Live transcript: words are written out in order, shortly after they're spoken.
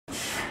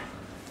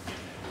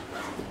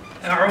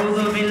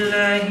أعوذ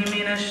بالله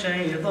من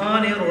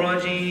الشيطان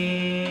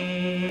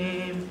الرجيم.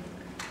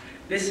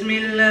 بسم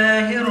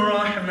الله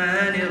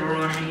الرحمن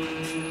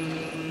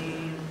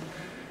الرحيم.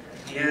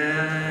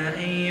 يا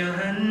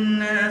أيها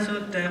الناس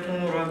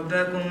اتقوا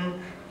ربكم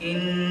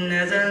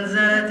إن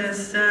زلزلة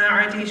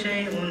الساعة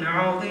شيء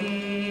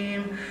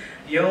عظيم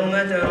يوم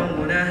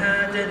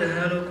ترونها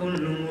تذهل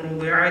كل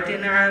مرضعة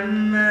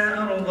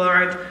عما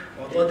أرضعت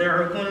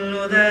وتضع كل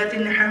ذات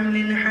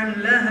حمل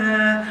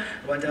حملها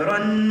وترى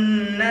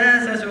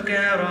الناس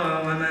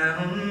سكارى وما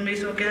هم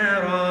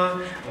بسكارى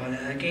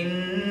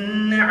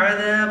ولكن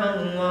عذاب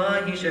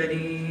الله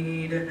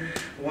شديد.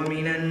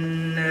 ومن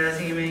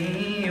الناس من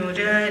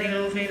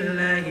يجادل في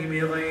الله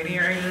بغير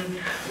علم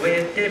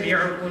ويتبع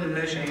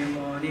كل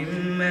شيطان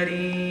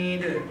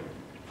مريد.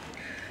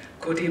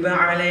 كتب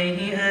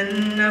عليه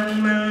أنه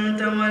من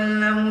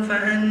توله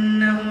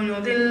فأنه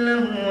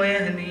يضله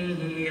ويهديه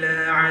إلى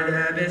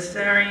عذاب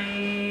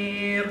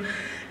السعير.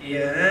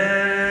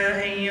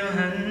 يا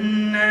أيها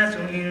الناس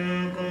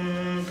إن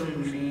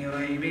كنتم في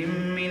ريب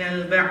من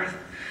البعث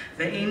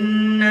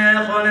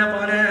فإنا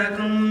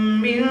خلقناكم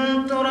من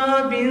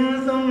تراب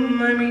ثم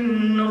من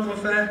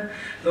نطفة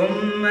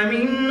ثم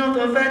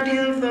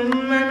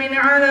من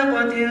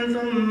علقة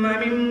ثم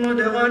من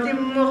مضغة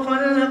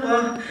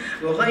مخلقة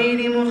وغير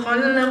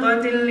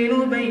مخلقة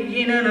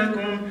لنبين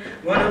لكم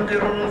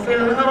ونقر في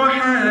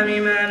الأرحام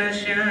ما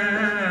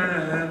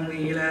نشاء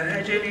إلى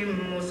أجل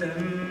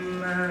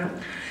مسمى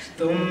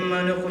ثم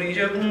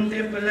نخرجكم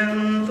طفلا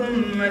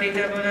ثم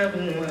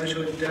لتبلغوا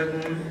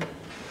أشدكم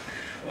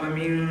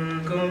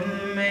ومنكم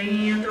من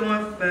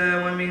يتوفى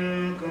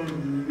ومنكم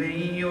من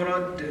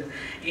يرد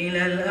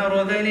إلى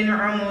الأرض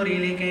للعمر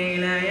لكي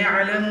لا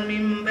يعلم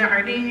من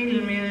بعد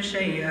علم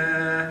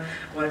شيئا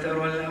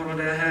وترى الأرض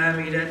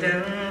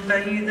هامدة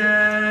فإذا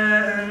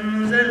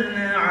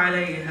أنزلنا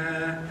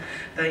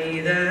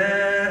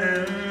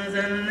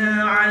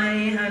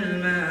عليها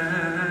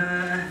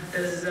الماء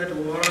اهتزت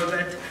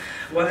وربت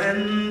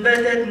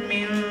وأنبتت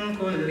من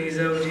كل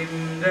زوج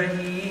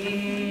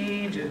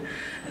بهيج.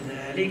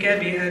 ذلك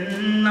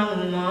بأن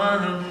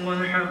الله هو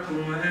الحق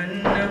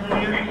وأنه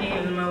يحيي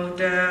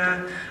الموتى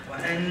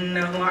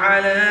وأنه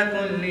على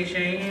كل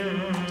شيء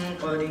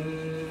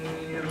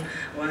قدير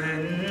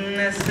وأن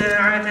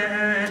الساعة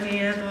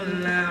آتية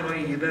لا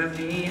ريب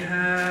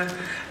فيها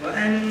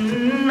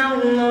وأن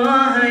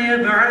الله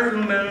يبعث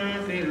من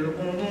في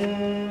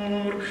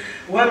القبور.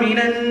 ومن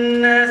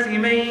الناس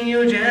من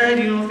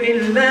يجادل في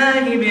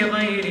الله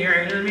بغير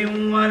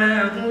علم ولا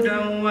هدى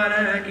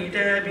ولا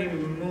كتاب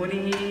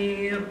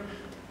منير.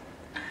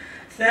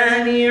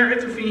 ثاني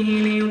عطفه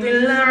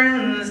ليضل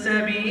عن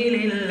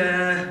سبيل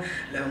الله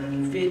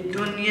له في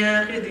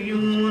الدنيا خزي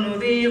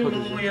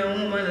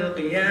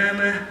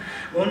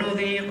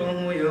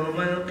ونذيقه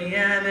يوم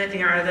القيامة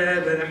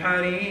عذاب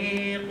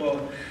الحريق.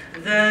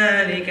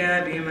 ذلك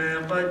بما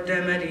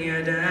قدمت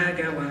يداك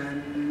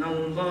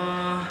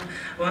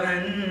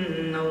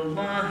وأن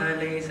الله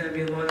ليس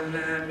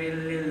بظلام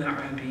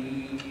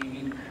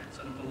للعبيد.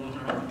 صدق الله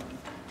العظيم.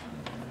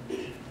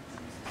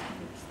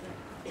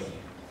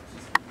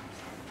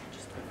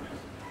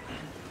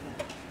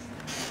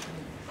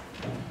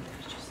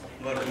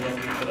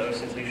 For the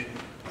recitation.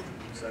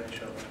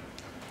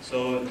 So,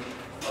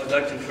 I would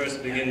like to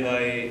first begin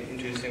by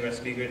introducing our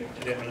speaker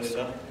today,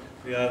 alhamdulillah.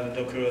 We have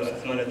Dr.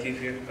 Uthman Lateef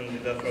here,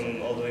 alhamdulillah,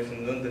 from all the way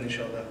from London,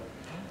 inshallah.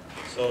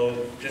 So,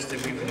 just a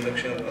brief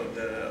introduction of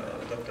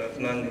Dr.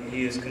 Uthman.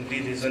 He has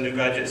completed his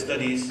undergraduate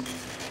studies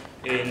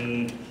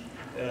in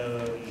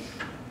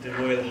the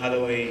Royal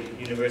Holloway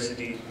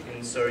University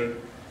in Surrey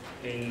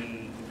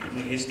in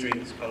history,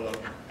 subhanAllah.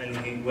 And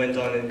he went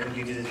on and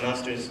completed his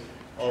master's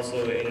also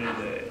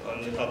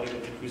on the topic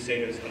of the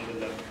Crusaders,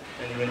 alhamdulillah.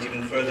 And he went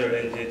even further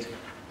and did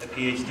a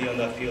PhD on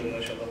that field,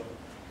 mashallah,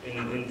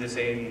 in the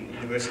same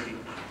university.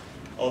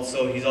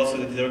 Also, he's also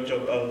the director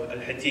of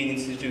Al-Hattin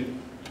Institute,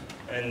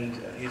 and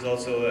he's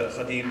also a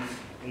khatib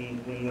in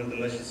one of the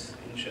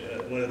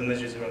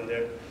masjids around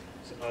there,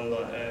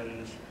 subhanAllah.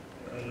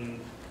 And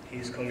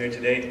he's come here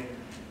today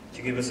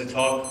to give us a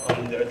talk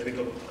on the earthquake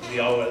of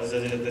the hour,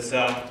 al-Zalzalat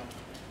as-Sa'ah.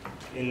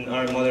 In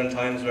our modern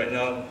times right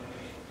now,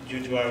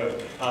 due to our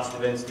past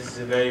events, this is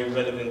a very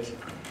relevant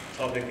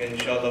topic, and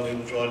inshallah we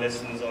will draw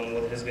lessons on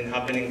what has been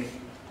happening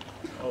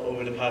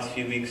over the past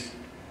few weeks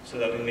so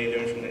that we may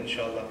learn from it,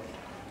 inshallah.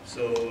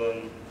 So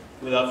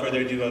without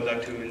further ado, I'd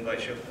like to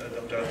invite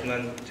Dr.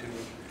 Uthman to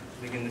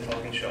begin the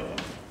talk, inshallah,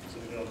 so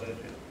we can all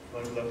benefit.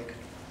 Barakallahu feek.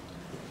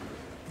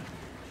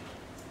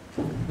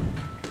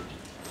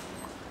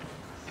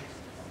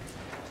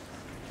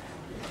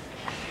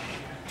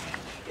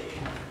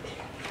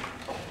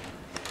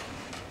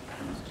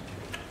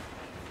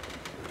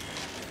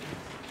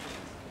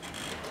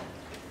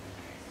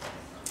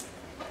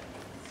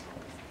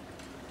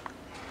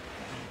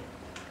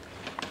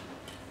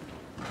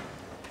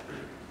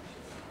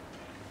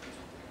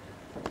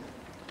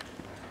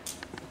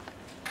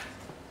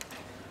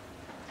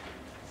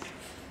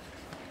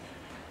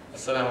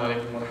 السلام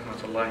عليكم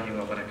ورحمة الله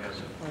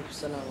وبركاته. وعليكم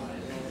السلام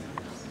ورحمة الله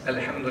وبركاته.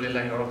 الحمد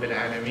لله رب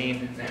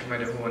العالمين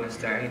نحمده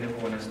ونستعينه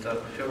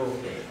ونستغفره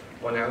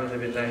ونعوذ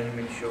بالله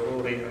من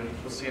شرور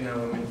أنفسنا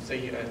ومن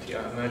سيئات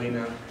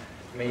أعمالنا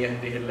من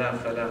يهده الله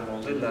فلا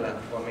مضل له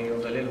ومن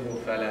يضلله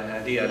فلا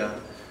هادي له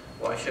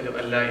وأشهد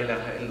أن لا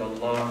إله إلا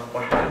الله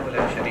وحده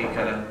لا شريك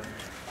له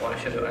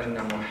وأشهد أن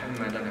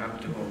محمدا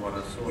عبده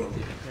ورسوله.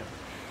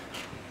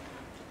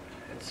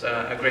 It's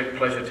a great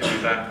pleasure to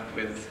be back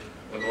with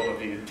all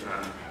of you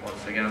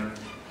once again.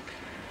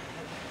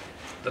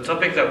 The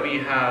topic that we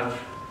have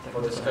for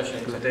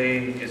discussion today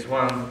is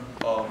one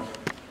of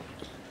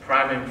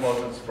prime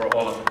importance for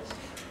all of us.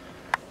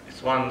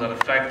 It's one that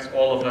affects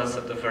all of us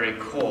at the very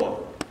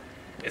core.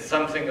 It's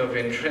something of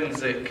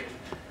intrinsic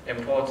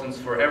importance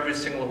for every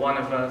single one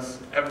of us,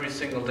 every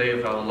single day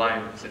of our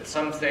lives. It's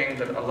something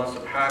that Allah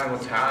subhanahu wa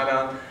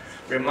ta'ala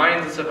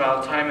reminds us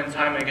about time and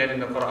time again in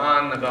the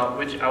Quran, about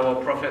which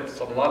our Prophet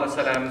sallallahu alaihi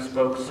wasallam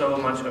spoke so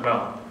much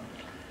about.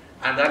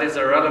 And that is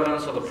the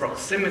relevance or the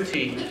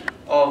proximity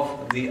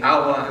of the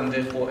hour, and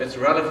therefore its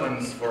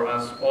relevance for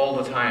us all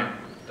the time.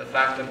 The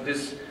fact that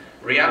this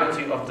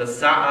reality of the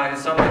Sa'ah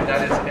is something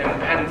that is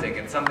impending,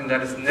 it's something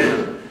that is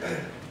near.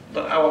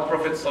 But our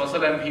Prophet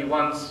ﷺ, he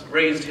once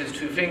raised his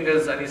two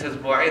fingers and he says,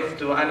 بُعِثْتُ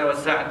أَنَا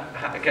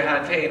وَالسَّاعَةُ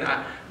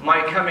كَهَاتَيْنِ.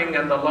 My coming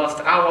and the last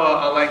hour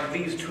are like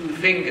these two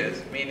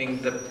fingers,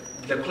 meaning that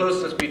the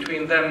closeness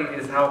between them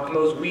is how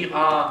close we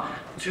are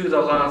to the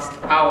last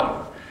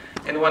hour.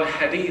 In one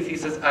hadith he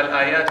says,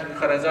 الْآيَاتُ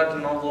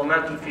خَرَزَاتُ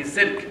مَنْظُومَاتُ فِي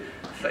سِلْكٍ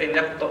فَإِنْ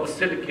يَقْطَعُ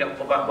السِّلْكِ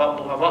يَقْطَعُ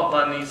بَعْضُهَا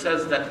بَعْضًا. And he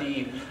says that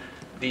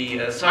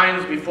the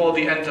signs before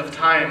the end of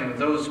time,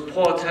 those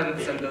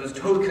portents and those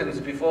tokens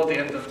before the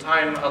end of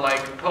time are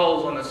like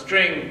pearls on a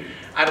string,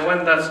 and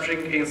when that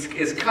string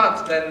is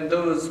cut, then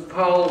those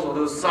pearls or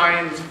those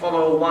signs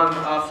follow one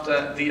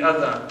after the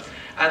other.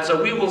 And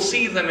so we will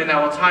see them in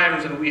our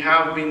times, and we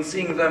have been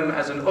seeing them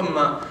as an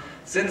ummah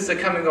since the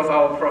coming of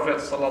our Prophet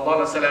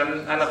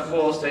ﷺ, and of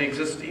course they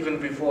exist even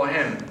before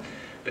him.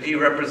 But he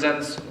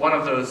represents one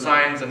of those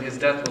signs, and his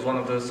death was one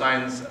of those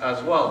signs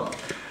as well.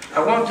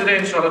 I want today,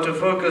 inshallah, to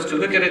focus, to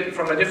look at it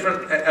from a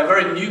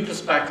very new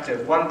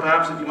perspective, one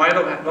perhaps that you might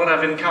not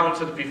have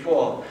encountered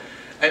before.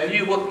 A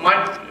new,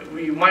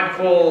 we might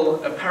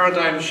call a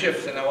paradigm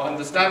shift in our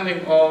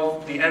understanding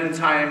of the end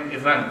time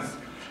events.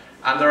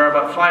 And there are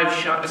about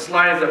 5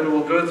 slides that we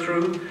will go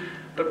through.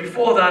 But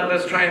before that,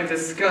 let's try and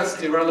discuss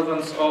the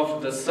relevance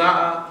of the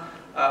Sa'ah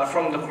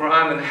from the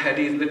Quran and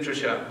Hadith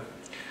literature.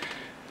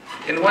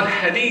 In one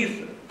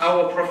Hadith,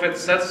 our Prophet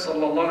said,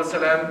 sallallahu alaihi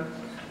wasallam,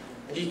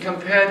 he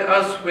compared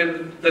us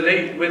with the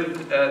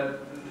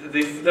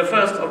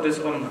first of this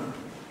ummah.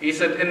 He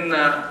said,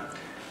 "Inna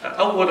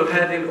awwal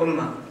hadhihi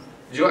al-ummah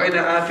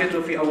ju'ila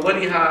afiyatu fi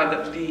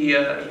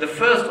awwaliha." The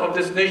first of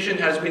this nation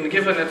has been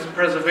given its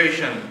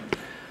preservation,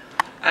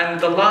 and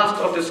the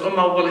last of this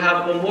ummah will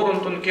have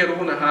umurun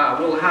tunkirunaha,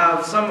 will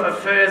have some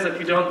affairs that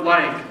you don't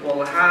like,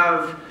 will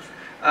have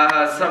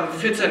some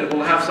fitan,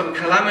 will have some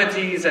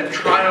calamities and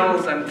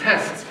trials and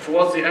tests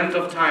towards the end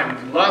of time,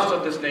 the last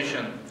of this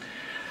nation.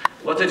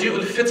 وَتَجِئُ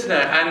الْفِتْنَةِ,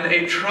 and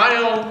a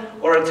trial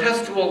or a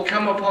test will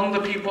come upon the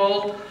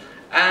people,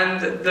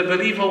 and the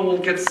believer will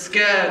get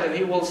scared and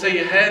he will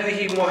say,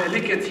 هَذِهِ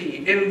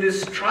مُهْلِكَتِي, in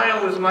this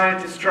trial is my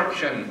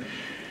destruction.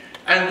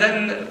 And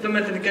then and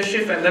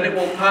then it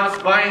will pass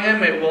by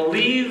him, it will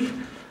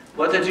leave.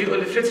 وَتَجِئُ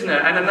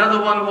الْفِتْنَةِ, and another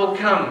one will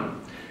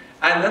come.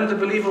 And then the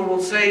believer will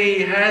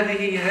say,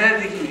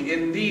 هَذِهِ,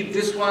 indeed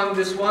this one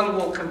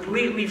will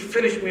completely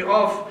finish me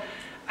off,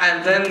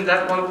 and then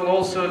that one will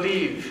also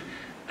leave.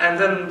 And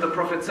then the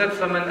Prophet said,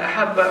 فَمَنْ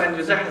أَحَبَّ أَنْ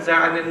يُزَحْزَعَ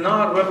عَنِ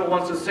النَّارِ, whoever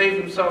wants to save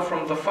himself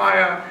from the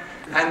fire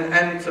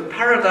and to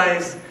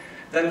paradise,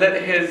 then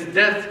let his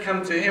death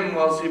come to him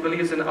whilst he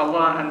believes in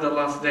Allah and the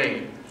last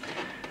day.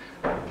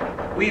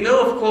 We know,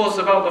 of course,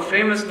 about the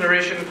famous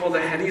narration called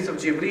the Hadith of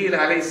Jibreel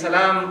alayhi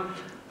salam.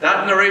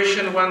 That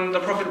narration when the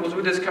Prophet was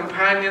with his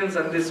companions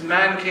and this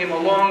man came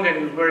along and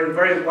he was wearing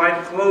very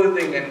white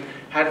clothing and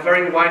had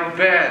very white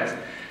beard.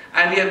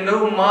 And he had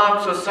no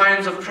marks or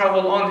signs of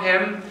trouble on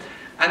him.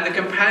 And the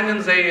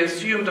companions, they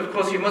assumed, of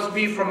course, he must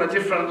be from a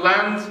different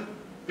land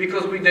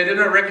because they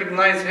didn't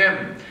recognize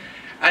him.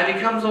 And he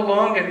comes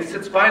along and he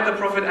sits by the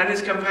Prophet and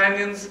his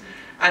companions,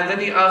 and then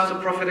he asks the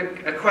Prophet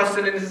a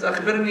question and he says,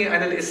 أخبرني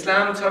عن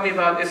الإسلام, tell me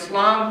about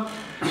Islam.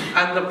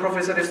 And the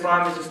Prophet said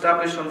Islam is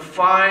established on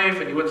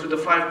 5, and he went through the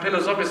 5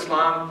 pillars of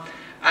Islam.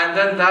 And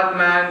then that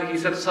man, he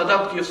said,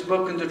 Sadaqt, you've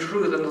spoken the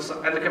truth.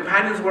 And the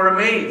companions were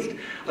amazed.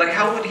 Like,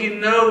 how would he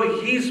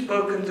know he's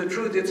spoken the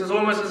truth? It's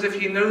almost as if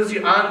he knows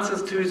the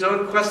answers to his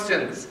own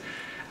questions.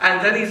 And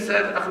then he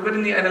said,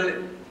 Akhbirni an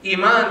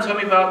al-Iman, tell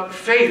me about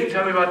faith,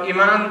 tell me about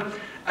Iman.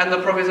 And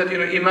the Prophet said,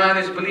 Iman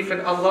is belief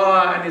in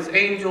Allah and His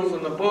angels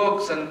and the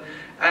books and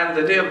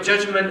the day of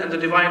judgment and the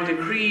divine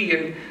decree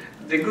and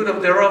the good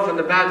of thereof and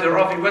the bad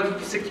thereof. He went through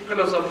the 6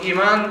 pillars of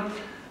Iman.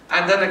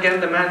 And then again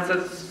the man said,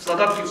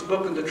 Sadaqt, you've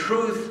spoken the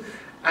truth.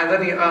 And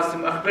then he asked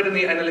him,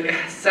 Akhbirni an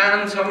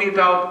al-Ihsan, tell me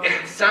about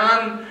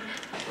Ihsan,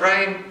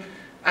 right?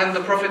 And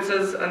the Prophet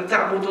says, أَن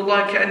تَعْبُدُ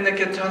اللَّهَ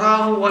كَأَنَّكَ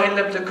تَرَاهُ وَإِن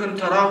لَمْ تَكُنْ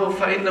تَرَاهُ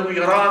فَإِنَّهُ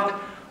يَرَاكَ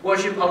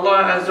Worship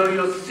Allah as though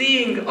you're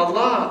seeing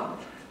Allah.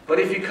 But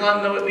if you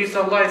can't know, at least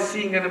Allah is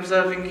seeing and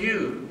observing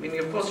you. Meaning,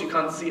 of course, you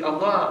can't see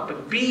Allah,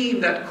 but be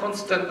in that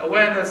constant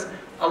awareness.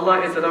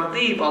 Allah is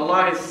Raqib.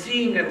 Allah is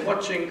seeing and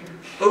watching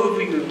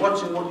over you,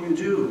 watching what you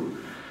do.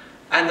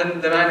 And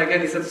then the man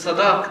again, he said,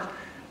 Sadaqt.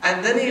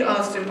 And then he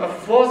asked him a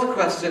fourth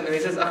question, and he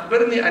says,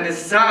 Akhbirni an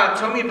as-sa'a,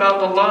 tell me about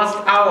the last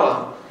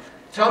hour.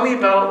 Tell me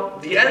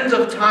about the end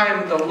of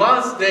time, the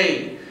last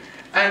day.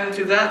 And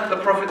to that the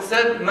Prophet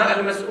said, مَا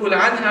الْمَسْئُولَ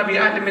عَنْهَا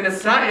بِأَعْلَمٍ مِنَ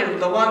السَّائِلِ.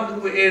 The one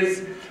who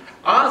is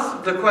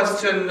asked the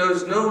question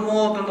knows no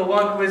more than the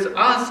one who is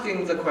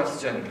asking the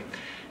question.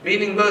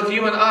 Meaning both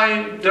you and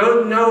I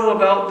don't know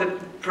about the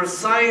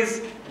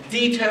precise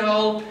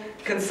detail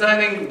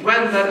concerning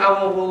when that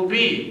hour will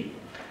be.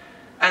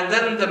 And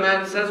then the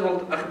man says, well,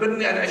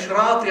 أخبرني عن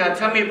أشراطها,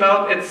 tell me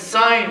about its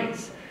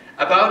signs,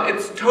 about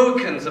its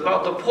tokens,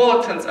 about the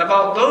portents,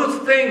 about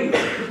those things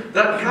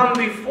that come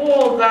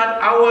before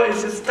that hour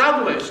is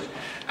established.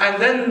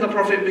 And then the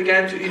Prophet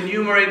began to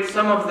enumerate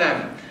some of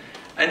them.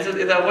 And said,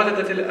 إذا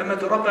ولدت الأمة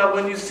ربها,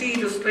 when you see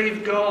the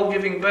slave girl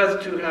giving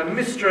birth to her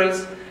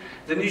mistress,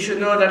 then you should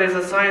know that is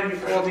a sign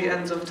before the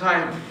end of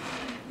time.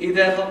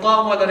 إذا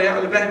تطاول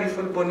رياء البهم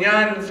في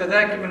البنيان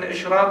فذاك من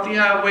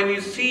إشراطها, when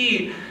you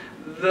see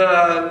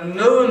the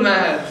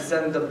nomads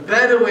and the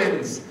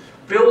Bedouins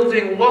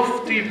building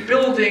lofty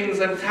buildings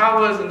and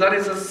towers, and that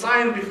is a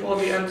sign before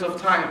the end of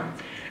time.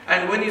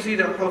 And when you see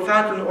the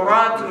Hufatun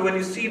Uratun, when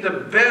you see the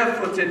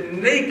barefooted,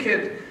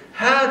 naked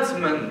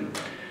herdsmen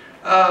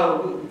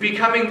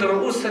becoming the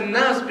Ru'us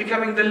al-Nas,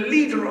 becoming the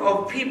leader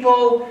of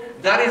people,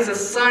 that is a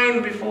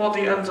sign before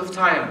the end of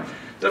time.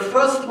 The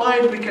first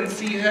slide we can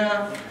see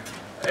here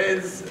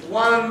is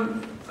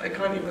one, I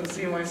can't even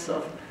see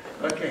myself.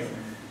 Okay.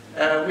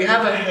 We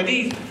have a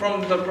hadith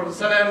from the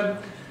Prophet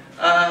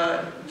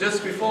ﷺ,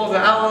 just before the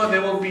hour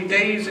there will be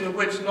days in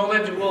which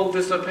knowledge will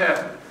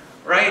disappear.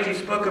 Right? He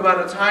spoke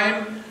about a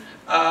time.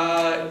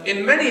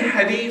 In many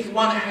hadith,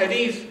 one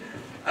hadith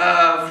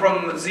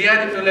from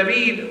Ziyad ibn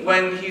Labid,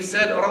 when he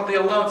said,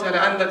 radiyallahu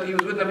ta'ala, that he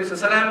was with Nabi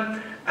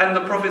ﷺ, and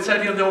the Prophet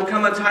said, there will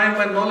come a time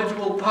when knowledge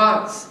will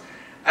pass.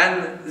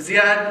 And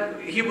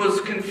Ziyad, he was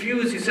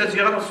confused. He says,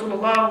 Ya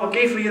Rasulullah, wa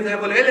kayfa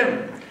yadhhabu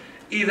al-ilm?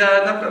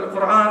 إِذَا نَقْرَأَ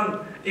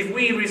الْقُرْآنِ, if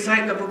we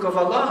recite the book of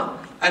Allah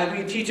and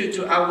we teach it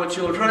to our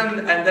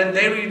children, and then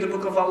they read the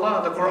book of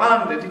Allah, the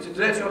Quran, they teach it to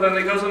their children,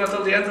 and it goes on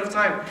until the end of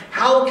time,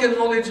 how can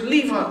knowledge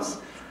leave us?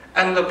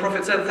 And the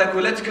Prophet said,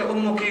 ثَكُلَتْكَ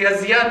أُمُّكِ يَا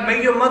زِيَادْ,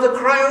 may your mother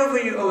cry over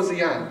you, O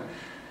Ziyad.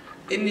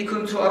 إِنِّي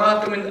كُنْتُ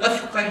أَرَاكَ مِنْ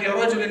أَفْقَهِ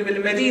رَجُلٍ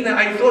بِالْمَدِينَةِ,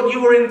 I thought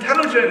you were an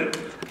intelligent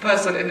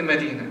person in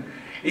Medina.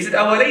 He said,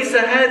 أَوَلَيْسَ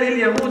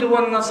هَذِهِ الْيَهُودُ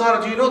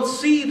وَالنَّصَارَى, do you not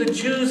see the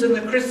Jews and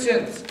the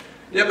Christians?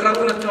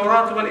 يَقْرَؤُونَ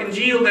التَّوْرَاةَ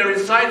وَالْإِنْجِيلَ, they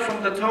recite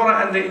from the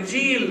Torah and the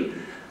Injil.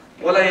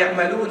 وَلَا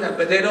يَعْمَلُونَ,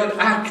 but they don't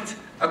act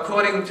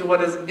according to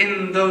what is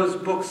in those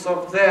books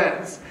of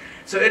theirs.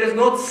 So it is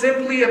not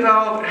simply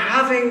about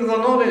having the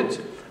knowledge,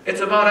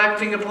 it's about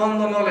acting upon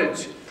the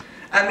knowledge.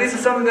 And this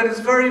is something that is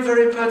very,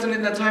 very pertinent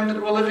in the time that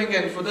we're living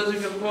in. For those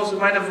of you, of course, who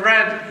might have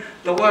read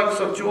the works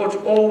of George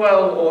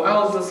Orwell or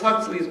Aldous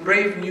Huxley's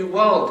Brave New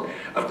World.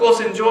 Of course,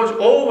 in George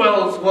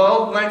Orwell's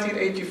world,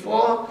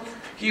 1984,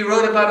 he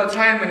wrote about a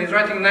time, when he's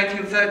writing in the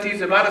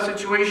 1930s, about a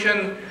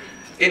situation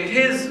in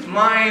his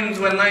mind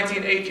when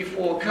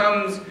 1984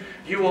 comes.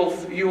 You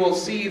will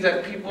see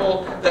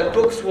that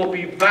books will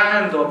be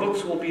banned or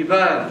books will be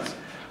burned,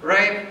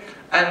 right?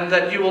 And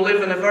that you will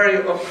live in a very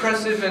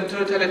oppressive and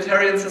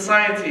totalitarian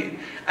society.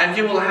 And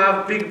you will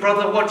have Big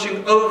Brother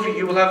watching over you.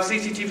 You will have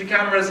CCTV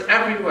cameras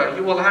everywhere.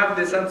 You will have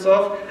this sense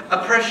of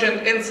oppression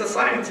in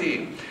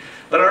society.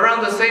 But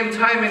around the same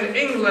time in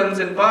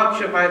England, in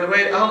Berkshire, by the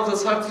way,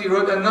 Aldous Huxley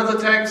wrote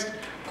another text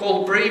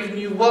called Brave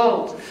New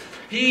World.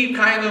 He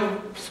kind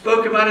of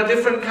spoke about a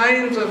different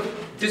kind of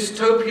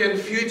dystopian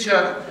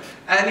future.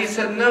 And he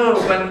said, no,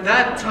 when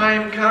that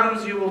time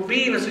comes, you will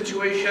be in a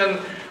situation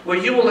where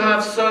you will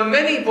have so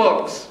many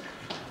books,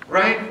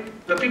 right?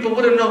 That people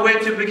wouldn't know where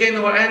to begin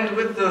or end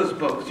with those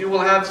books. You will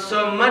have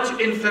so much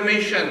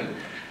information,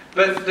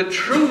 but the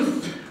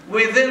truth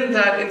within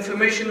that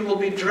information will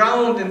be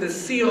drowned in the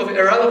sea of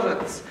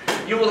irrelevance.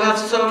 You will have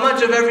so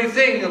much of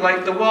everything,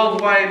 like the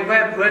World Wide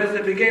Web. Where does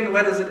it begin?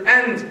 Where does it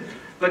end?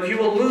 But you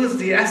will lose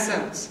the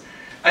essence.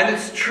 And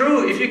it's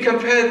true, if you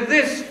compare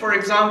this, for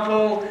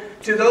example,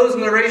 to those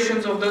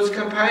narrations of those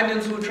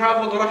companions who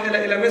traveled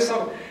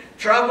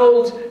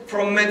traveled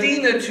from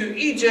Medina to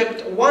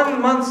Egypt,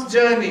 1 month's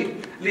journey.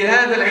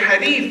 لهذا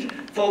الحديث,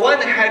 for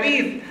one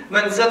hadith,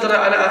 من ستر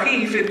على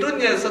أخيه في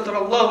الدنيا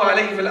ستر الله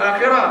عليه في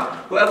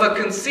الآخرة. Whoever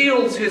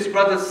conceals his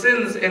brother's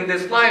sins in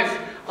this life,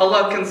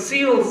 Allah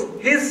conceals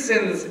his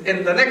sins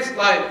in the next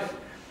life.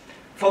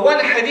 For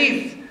one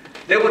hadith,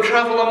 they would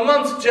travel a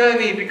month's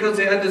journey because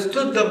they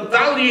understood the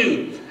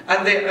value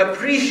and they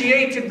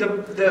appreciated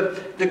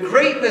the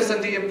greatness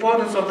and the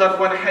importance of that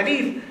one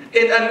hadith.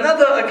 In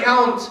another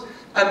account,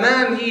 a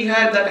man, he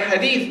had that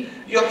hadith,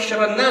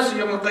 يُحْشَرَ النَّاسُ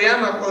يَوْمَ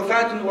الْقِيَامَةِ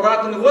حُفَاةٌ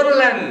عُرَاةٌ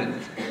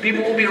غُرْلًا.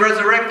 People will be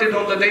resurrected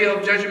on the day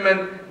of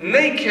judgment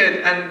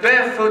naked and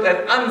barefoot and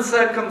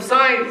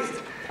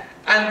uncircumcised.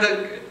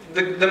 And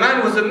The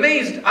man was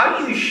amazed.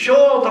 Are you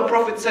sure the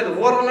Prophet said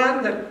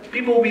Ghurlan, that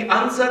people will be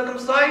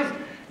uncircumcised?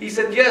 He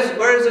said, yes.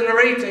 Where is the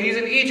narrator? He's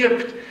in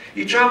Egypt.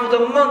 He traveled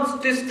a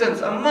month's distance,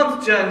 a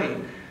month's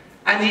journey.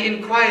 And he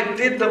inquired,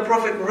 did the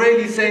Prophet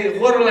really say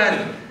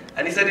Ghurlan?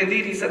 And he said,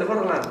 indeed, he said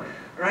Ghurlan.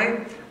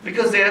 Right?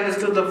 Because they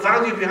understood the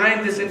value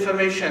behind this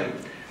information.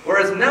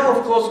 Whereas now,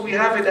 of course, we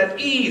have it at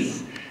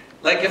ease.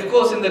 Like, of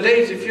course, in the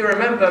days, if you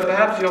remember,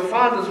 perhaps your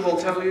fathers will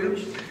tell you,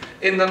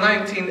 in the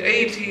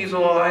 1980s,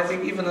 or I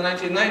think even the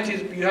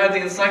 1990s, you had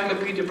the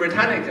Encyclopedia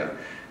Britannica,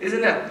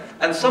 isn't it?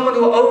 And someone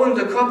who owned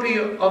a copy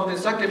of the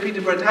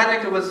Encyclopedia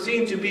Britannica was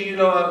seen to be, an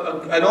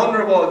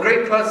honorable, a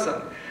great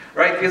person,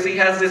 right? Because he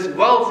has this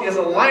wealth, he has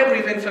a library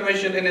of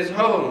information in his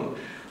home,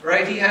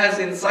 right? He has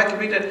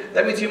encyclopedia.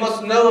 That means you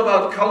must know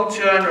about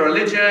culture and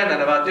religion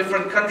and about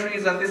different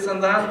countries and this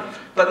and that.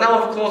 But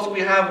now, of course,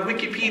 we have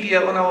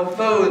Wikipedia on our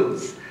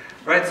phones.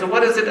 Right, so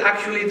what has it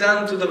actually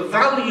done to the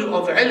value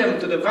of ilm,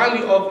 to the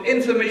value of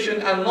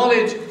information and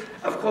knowledge?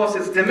 Of course,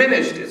 it's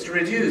diminished, it's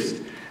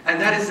reduced.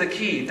 And that is the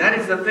key, that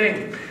is the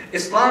thing.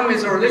 Islam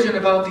is a religion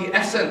about the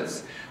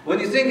essence. When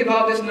you think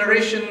about this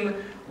narration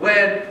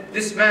where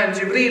this man,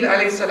 Jibreel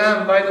alayhi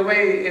salam, by the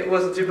way, it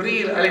was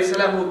Jibreel alayhi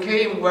salam who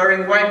came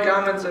wearing white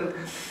garments and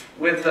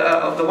with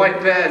of the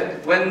white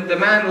beard. When the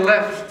man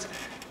left,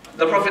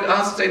 the Prophet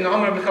asked Sayyidina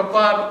Umar ibn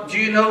Khattab, do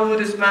you know who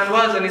this man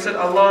was? And he said,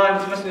 Allah and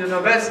His Messenger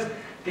know best.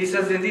 He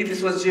says, indeed,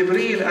 this was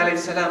Jibreel alayhi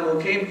salam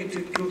who came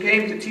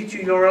to teach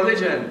you your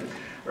religion.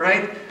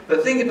 Right?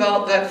 But think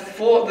about that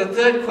for the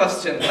third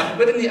question.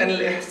 Akhbirni an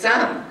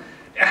al-ihsan.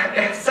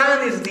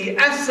 Ihsan is the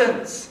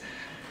essence.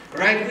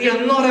 Right? We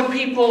are not a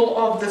people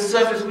of the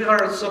surface. We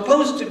are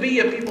supposed to be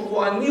a people who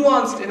are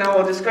nuanced in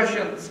our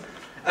discussions.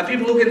 A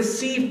people who can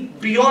see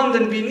beyond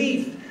and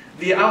beneath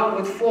the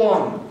outward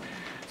form.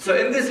 So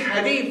in this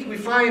hadith, we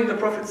find the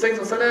Prophet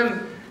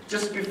ﷺ,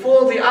 just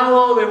before the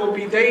hour, there will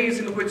be days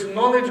in which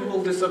knowledge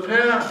will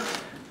disappear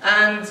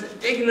and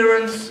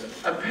ignorance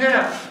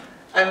appear,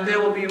 and there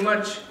will be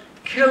much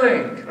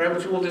killing, right,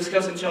 which we'll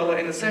discuss inshallah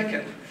in a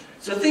second.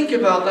 So think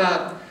about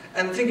that,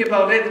 and think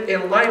about it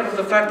in light of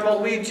the fact,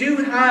 well, we do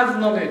have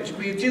knowledge,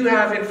 we do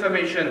have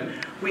information,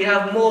 we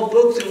have more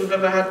books than we've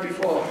ever had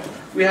before,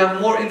 we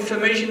have more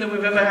information than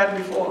we've ever had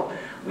before,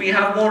 we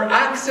have more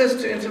access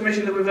to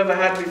information than we've ever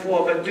had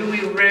before, but do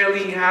we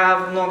really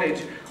have knowledge?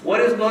 What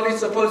is knowledge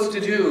supposed to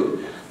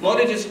do?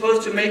 Knowledge is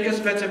supposed to make us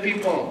better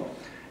people.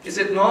 Is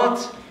it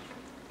not?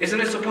 Isn't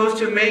it supposed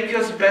to make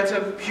us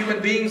better human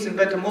beings and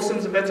better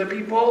Muslims and better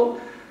people?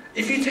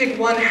 If you take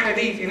one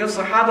hadith,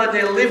 Sahaba,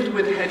 they lived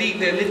with hadith,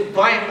 they lived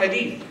by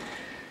hadith.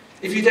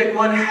 If you take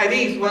one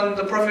hadith, when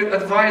the Prophet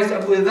advised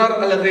Abu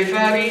Dharr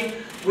al-Ghifari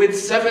with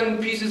 7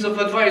 pieces of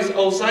advice,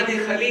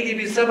 Awsani Khalili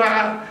bi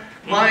sab'a,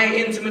 my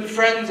intimate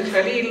friend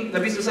Khalil,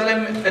 Nabi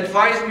Sallallahu Alaihi Wasallam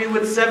advised me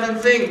with 7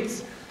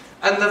 things.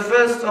 And the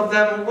first of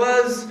them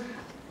was,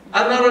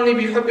 Amarani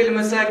bihubbil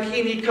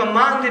masakin, he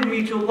commanded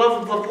me to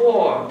love the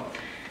poor.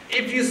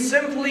 If you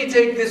simply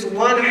take this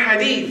one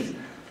hadith,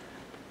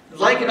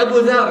 like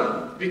Abu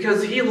Dharr,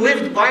 because he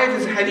lived by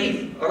this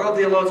hadith,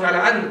 radiallahu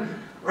ta'ala anhu,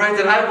 right,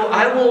 that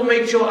I will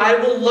make sure I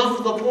will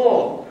love the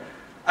poor.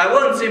 I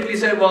won't simply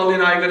say, well,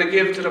 I'm going to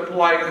give to the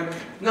poor.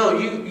 No,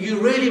 you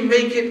really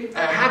make it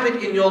a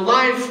habit in your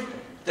life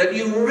that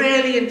you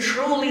really and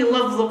truly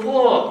love the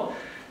poor.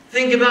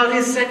 Think about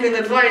his second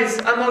advice,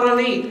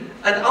 Amarani,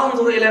 an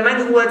anzur ila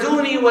man huwa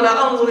duni wa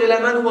la anzur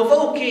ila man huwa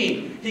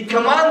fawqi. He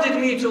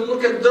commanded me to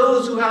look at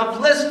those who have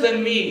less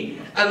than me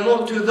and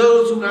not to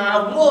those who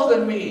have more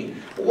than me.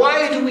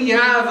 Why do we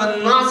have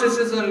a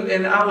narcissism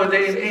in our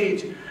day and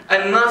age?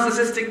 And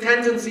narcissistic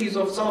tendencies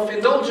of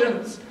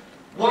self-indulgence?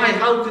 Why?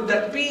 How could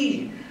that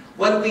be?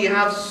 When we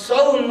have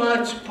so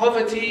much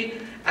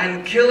poverty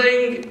and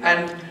killing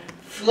and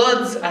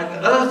floods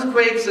and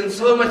earthquakes and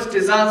so much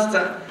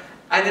disaster.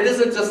 And it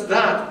isn't just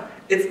that.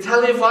 It's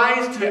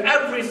televised to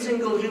every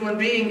single human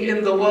being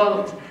in the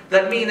world.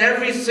 That means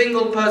every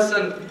single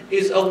person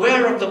is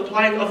aware of the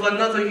plight of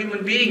another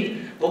human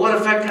being. But what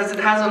effect has it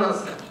on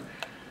us then?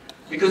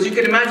 Because you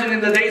can imagine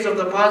in the days of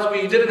the past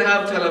where you didn't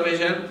have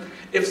television,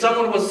 if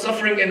someone was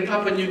suffering in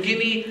Papua New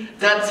Guinea,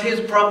 that's his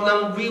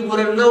problem, we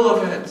wouldn't know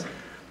of it.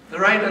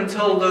 Right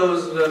until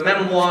those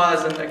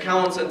memoirs and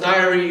accounts and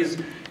diaries,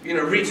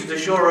 reached the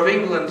shore of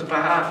England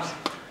perhaps.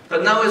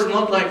 But now it's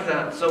not like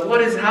that. So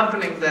what is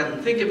happening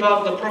then? Think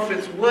about the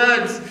Prophet's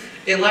words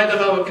in light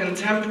of our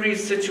contemporary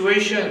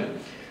situation.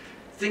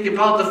 Think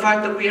about the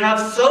fact that we have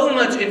so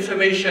much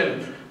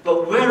information,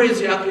 but where is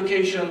the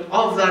application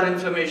of that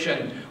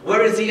information?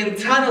 Where is the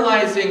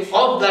internalizing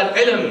of that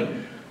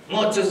ilm?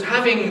 Not just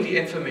having the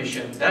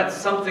information, that's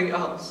something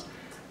else.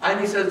 And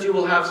he says you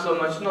will have so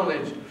much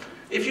knowledge.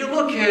 If you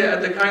look here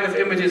at the kind of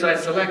images I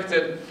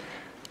selected,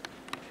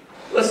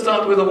 let's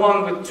start with the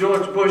one with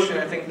George Bush and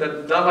I think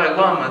the Dalai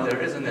Lama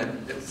there, isn't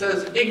it? It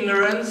says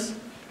ignorance,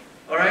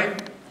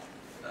 alright?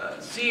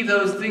 See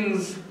those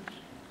things,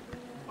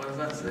 what does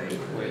that say?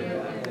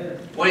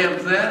 Way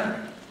up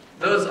there.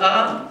 Those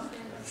are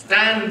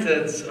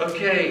standards,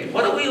 okay.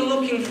 What are we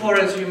looking for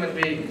as human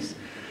beings?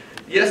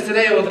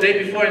 Yesterday or the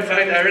day before, in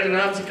fact, I read an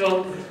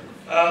article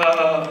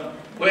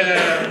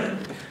where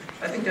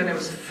I think her name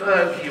was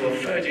Fergie or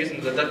Fergie,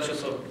 isn't the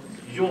Duchess of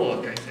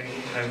York, I think.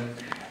 I'm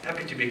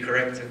happy to be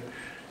corrected.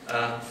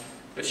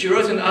 But she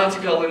wrote an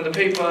article in the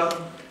paper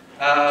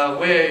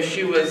where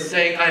she was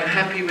saying, I'm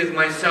happy with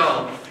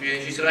myself.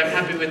 She said, I'm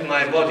happy with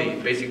my body.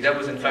 Basically, that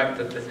was in fact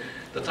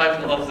the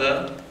title of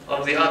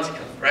the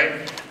article, right?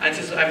 And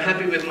she said, I'm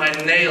happy with my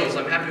nails,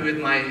 I'm happy with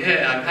my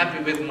hair, I'm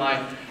happy with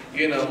my,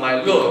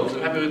 my looks,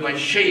 I'm happy with my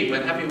shape,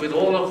 I'm happy with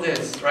all of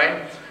this,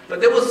 right? But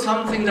there was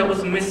something that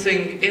was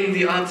missing in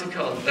the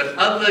article that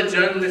other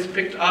journalists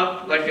picked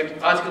up, like an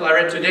article I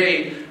read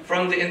today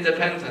from The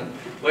Independent,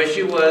 where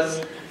she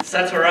was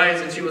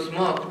satirized and she was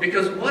mocked.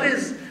 Because what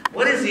is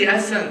the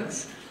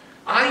essence?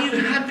 Are you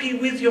happy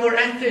with your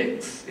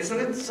ethics? Isn't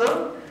it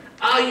so?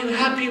 Are you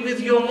happy with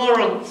your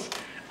morals?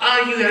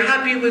 Are you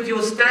happy with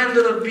your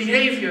standard of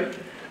behavior?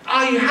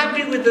 Are you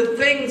happy with the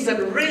things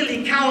that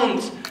really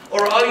count?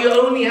 Or are you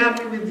only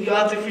happy with the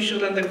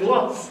artificial and the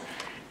gloss?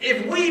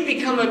 If we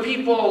become a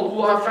people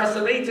who are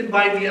fascinated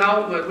by the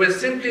outward, we're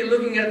simply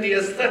looking at the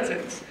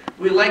aesthetics,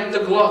 we like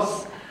the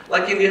gloss.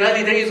 Like in the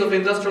early days of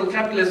industrial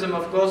capitalism,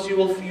 of course, you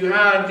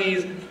had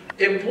these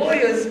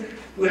employers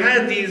who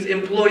had these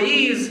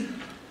employees,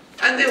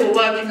 and they were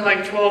working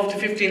like 12 to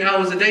 15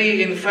 hours a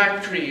day in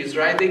factories,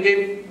 right?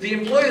 The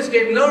employers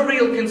gave no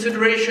real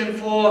consideration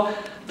for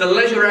the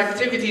leisure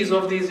activities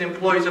of these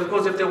employees. Of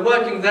course, if they're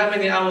working that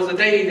many hours a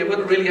day, they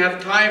wouldn't really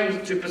have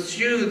time to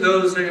pursue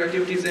those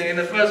activities in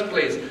the first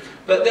place.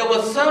 But there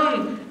were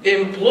some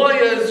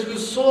employers who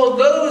saw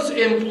those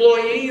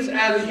employees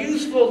as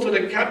useful to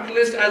the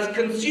capitalist as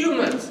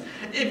consumers.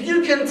 If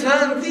you can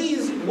turn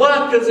these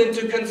workers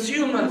into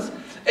consumers,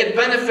 it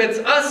benefits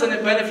us and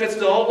it benefits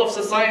the whole of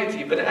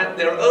society, but at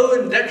their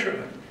own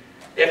detriment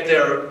if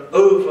they're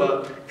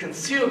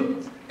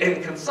over-consumed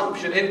in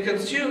consumption, in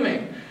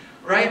consuming.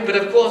 Right? But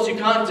of course you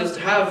can't just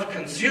have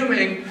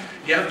consuming,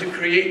 you have to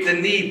create the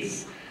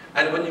needs.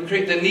 And when you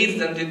create the needs,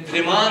 then the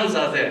demands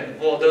are there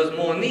for those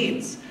more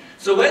needs.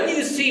 So when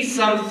you see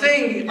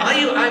something, are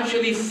you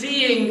actually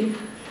seeing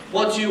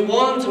what you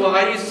want, or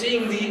are you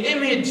seeing the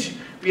image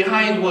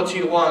behind what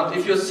you want?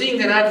 If you're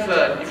seeing an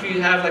advert, if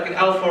you have like an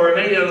Alfa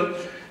Romeo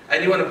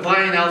and you want to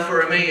buy an Alfa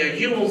Romeo,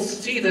 you will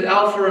see that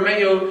Alfa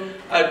Romeo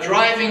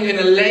driving in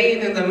a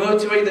lane in the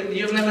motorway that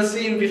you've never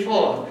seen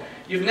before.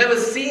 You've never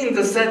seen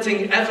the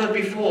setting ever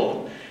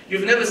before.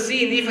 You've never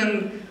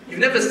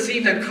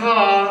seen a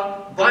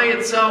car by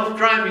itself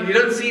driving. You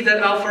don't see that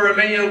Alfa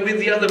Romeo with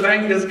the other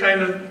bankers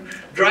kind of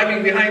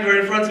driving behind or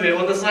in front of it,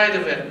 on the side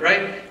of it,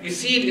 right? You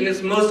see it in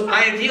its most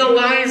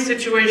idealized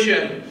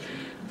situation.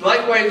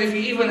 Likewise, if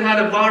you even had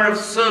a bar of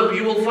soap,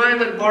 you will find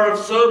that bar of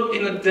soap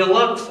in a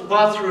deluxe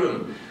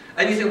bathroom.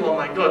 And you think, well,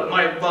 my God,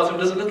 my bathroom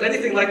doesn't look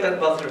anything like that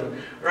bathroom,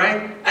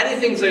 right?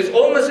 Anything, so it's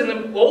always in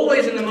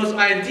the most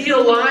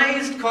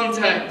idealized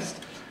context.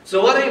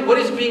 So what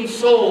is being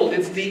sold?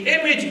 It's the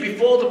image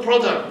before the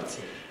product,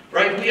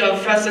 right? We are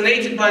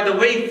fascinated by the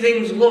way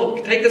things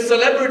look. Take a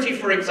celebrity,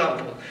 for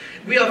example.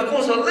 We, of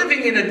course, are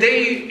living in an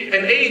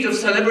age of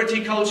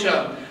celebrity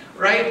culture,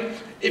 right?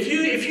 If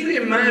you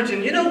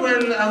imagine,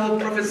 when our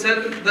Prophet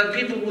said that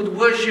people would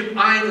worship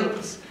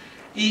idols,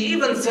 he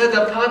even said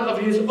a part of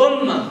his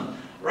ummah,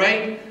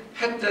 right?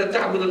 حَتَّى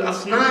تَعْبُدُ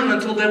الْأَصْنَامَ,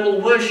 until they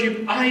will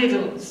worship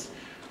idols,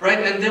 right?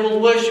 And they will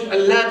worship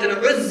Allat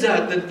and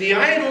Uzzah, the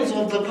idols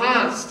of the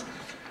past,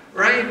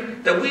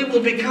 right? That we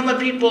will become a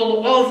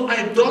people of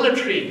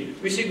idolatry.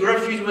 We seek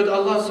refuge with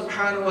Allah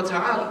subhanahu wa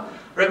ta'ala,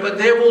 right? But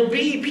there will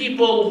be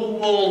people who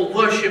will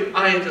worship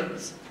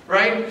idols,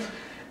 right?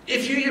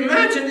 If you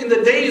imagine in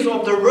the days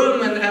of the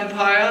Roman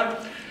Empire,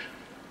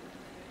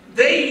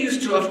 they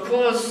used to, of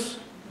course,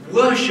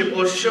 worship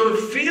or show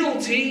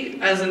fealty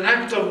as an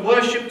act of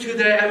worship to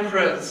their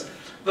emperors.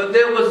 But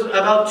there was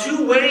about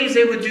 2 ways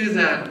they would do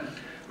that,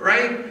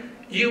 right?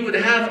 You would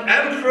have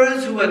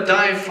emperors who were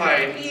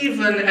deified.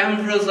 Even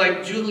emperors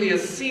like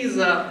Julius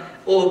Caesar,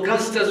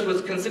 Augustus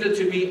was considered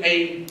to be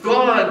a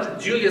god.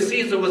 Julius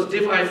Caesar was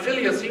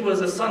Divi-Filius, he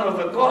was a son of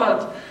a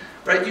god.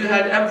 Right? You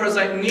had emperors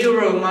like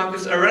Nero,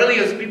 Marcus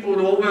Aurelius, people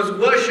would almost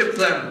worship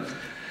them.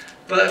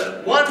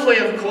 But one way,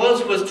 of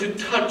course, was to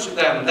touch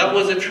them. That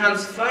was a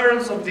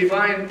transference of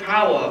divine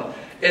power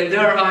in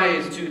their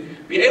eyes, to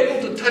be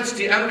able to touch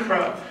the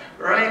emperor,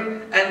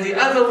 right? And the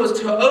other was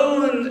to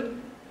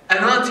own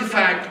an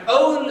artifact,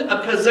 own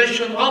a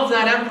possession of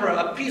that emperor,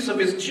 a piece of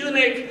his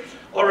tunic,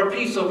 or a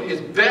piece of his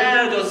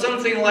bed, or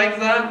something like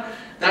that.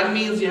 That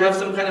means you have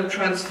some kind of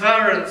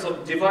transference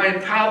of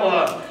divine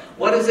power.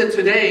 What is it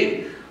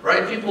today?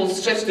 Right? People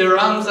stretch their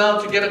arms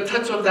out to get a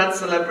touch of that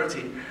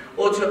celebrity,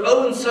 or to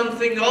own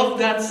something of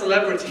that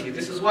celebrity.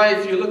 This is why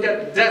if you look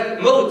at death,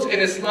 maut in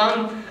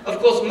Islam, of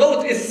course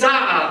maut is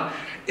sa'ah.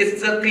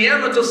 It's the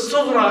qiyamah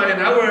al-sughra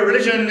in our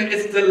religion.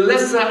 It's the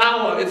lesser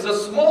hour, it's the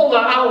smaller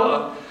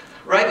hour.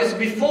 Right? It's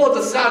before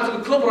the sa'at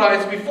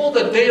al-kubra, it's before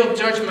the day of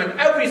judgment.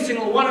 Every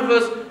single one of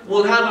us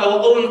will have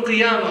our own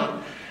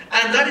qiyamah.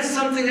 And that is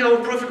something our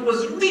Prophet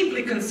was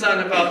deeply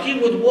concerned about. He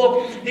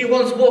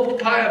once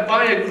walked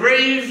by a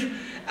grave,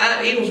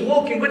 And he was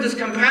walking with his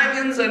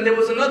companions, and there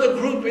was another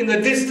group in the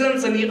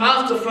distance, and he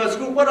asked the first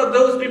group, what are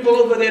those people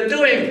over there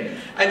doing?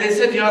 And they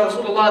said, Ya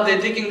Rasulullah, they're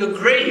digging the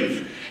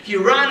grave. He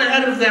ran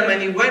ahead of them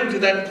and he went to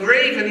that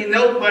grave and he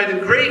knelt by the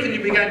grave and he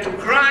began to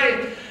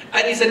cry.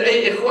 And he said,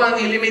 Ay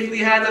ikhwani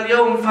limithli hada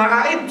al-yawm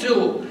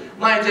fa'aidtu.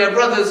 My dear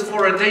brothers,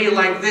 for a day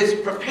like this,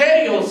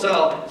 prepare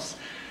yourselves.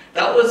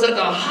 That was at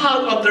the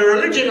heart of the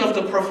religion of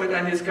the Prophet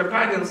and his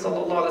companions,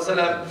 sallallahu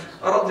alaihi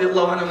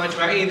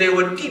wasallam. They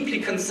were deeply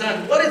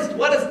concerned. What has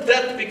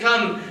death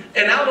become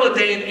in our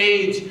day and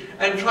age?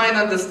 And try and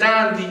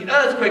understand the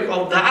earthquake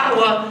of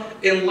da'wah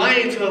in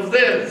light of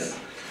this.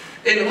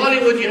 In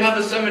Hollywood, you have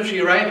a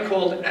cemetery, right,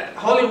 called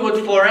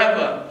Hollywood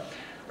Forever,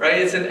 right?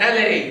 It's in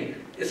LA.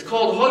 It's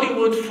called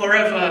Hollywood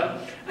Forever,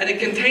 and it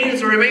contains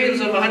the remains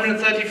of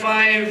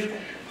 135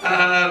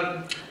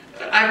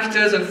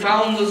 actors and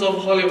founders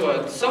of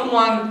Hollywood.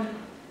 Someone,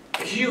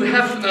 Hugh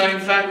Hefner, in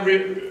fact,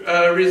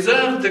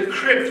 reserved the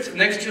crypt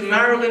next to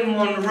Marilyn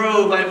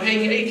Monroe by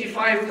paying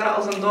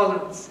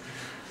 $85,000,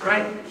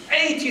 right?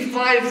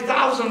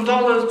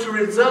 $85,000 to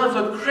reserve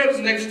a crypt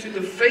next to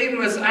the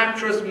famous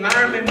actress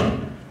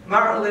Marilyn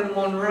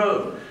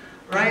Monroe,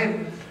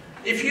 right?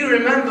 If you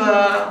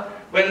remember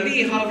when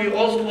Lee Harvey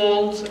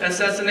Oswald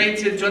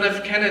assassinated John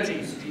F.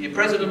 Kennedy, the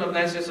President of the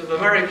United States of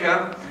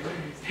America,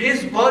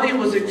 his body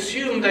was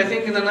exhumed, I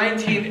think, in the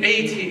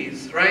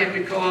 1980s, right?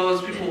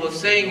 Because people were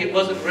saying it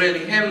wasn't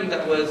really him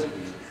that was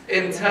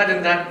interred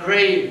in that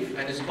grave,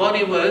 and his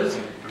body was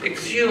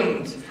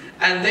exhumed.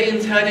 And they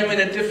interred him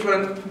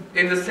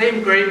in the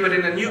same grave, but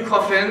in a new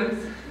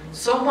coffin.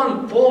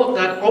 Someone bought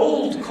that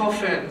old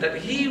coffin that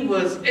he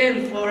was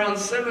in for around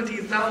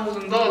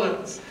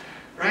 $70,000,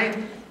 right?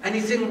 And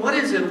he's saying, what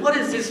is it? What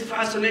is this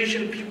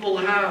fascination people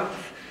have?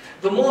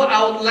 The more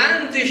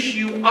outlandish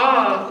you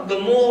are, the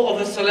more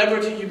of a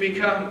celebrity you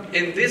become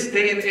in this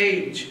day and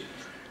age.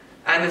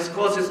 And of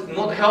course, it's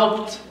not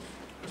helped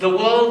the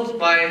world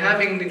by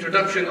having the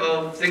introduction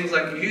of things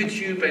like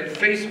YouTube and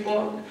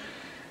Facebook.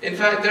 In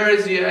fact, there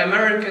is the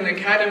American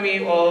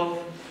Academy of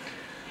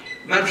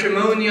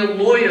Matrimonial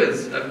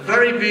Lawyers, a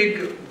very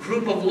big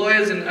group of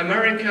lawyers in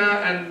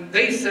America, and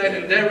they said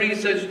in their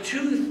research,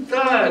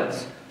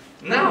 2/3,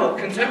 now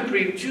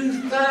contemporary,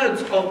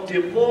 2/3 of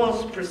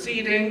divorce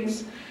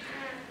proceedings,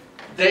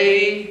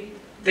 they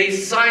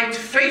cite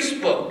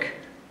Facebook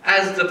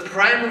as the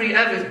primary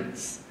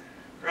evidence,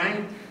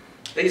 right?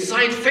 They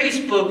cite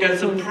Facebook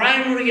as the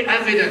primary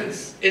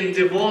evidence in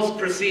divorce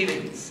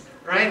proceedings,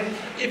 right?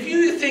 If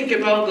you think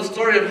about the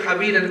story of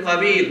Habil and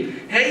Qabil,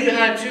 hey, you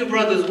had two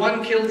brothers,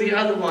 one killed the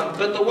other one,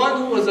 but the one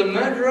who was a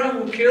murderer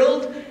who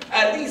killed,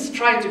 at least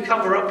tried to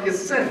cover up his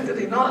sin, did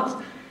he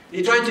not?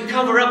 He tried to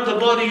cover up the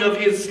body of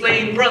his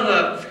slain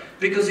brother,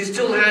 because he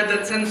still had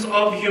that sense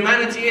of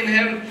humanity in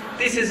him.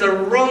 This is a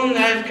wrong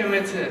I've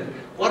committed.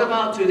 What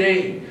about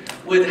today?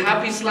 With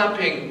happy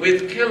slapping,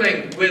 with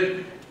killing,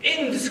 with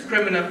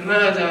indiscriminate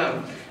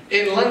murder.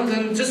 In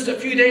London, just a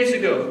few days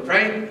ago,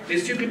 right?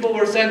 These two people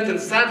were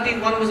sentenced. Sadly,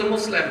 one was a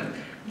Muslim.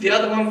 The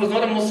other one was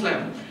not a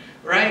Muslim,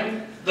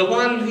 right? The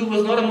one who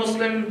was not a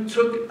Muslim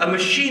took a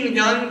machine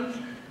gun.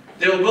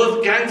 They were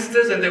both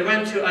gangsters, and they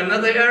went to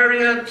another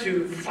area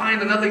to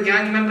find another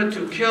gang member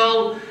to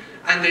kill.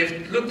 And they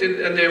looked at,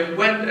 and they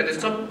went and they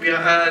stopped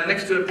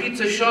next to a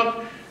pizza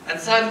shop. And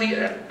sadly,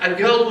 a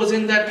girl was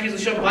in that pizza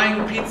shop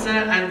buying pizza,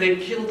 and they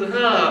killed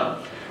her,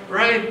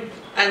 right?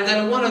 And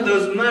then one of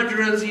those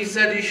murderers, he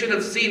said, you should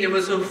have seen, it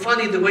was so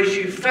funny the way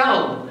she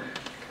fell,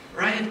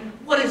 right?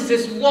 What is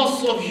this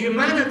loss of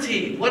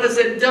humanity? What has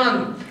it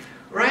done,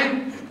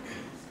 right?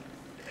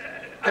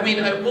 I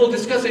mean, we'll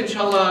discuss it,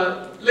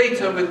 inshallah,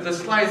 later with the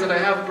slides that I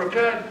have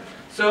prepared.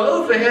 So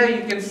over here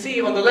you can see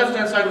on the left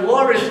hand side,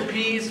 war is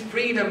peace,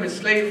 freedom is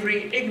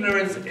slavery,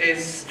 ignorance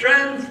is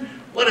strength.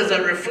 What does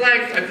that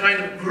reflect? A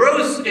kind of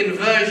gross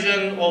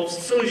inversion of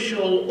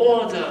social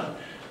order,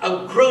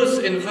 a gross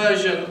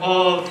inversion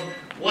of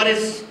what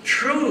is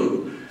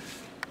true.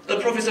 The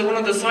Prophet said one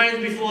of the signs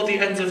before the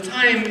end of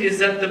time is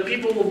that the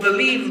people will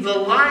believe the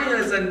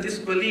liars and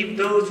disbelieve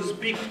those who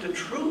speak the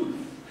truth.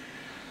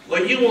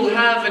 Where you will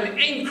have an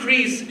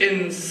increase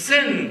in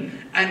sin,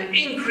 an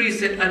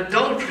increase in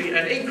adultery,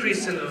 an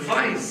increase in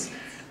vice,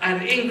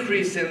 an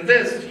increase in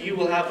this. You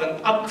will have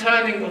an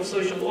upturning of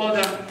social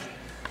order.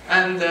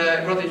 And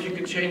brother, if you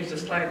could change the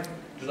slide.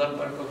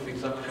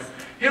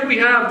 Here we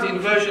have the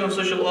inversion of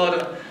social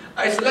order.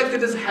 I selected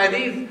this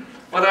hadith,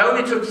 but I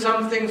only took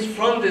some things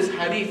from this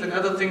hadith and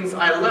other things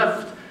I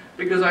left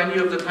because I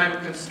knew of the time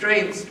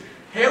constraints.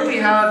 Here we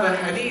have a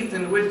hadith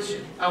in which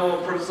our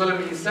Prophet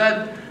ﷺ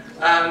said,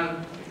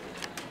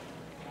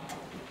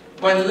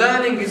 when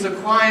learning is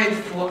acquired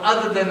for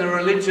other than a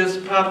religious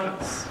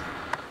purpose,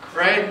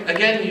 right?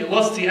 Again, you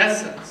lost the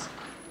essence,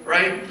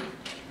 right?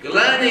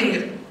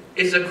 Learning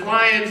is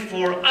acquired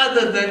for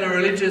other than a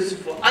religious,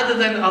 for other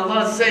than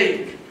Allah's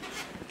sake.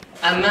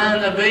 A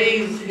man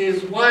obeys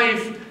his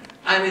wife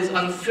and is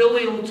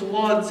unfilial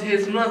towards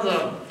his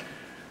mother,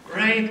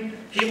 right?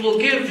 He will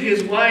give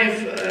his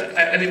wife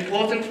an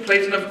important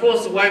place, and of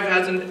course the wife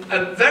has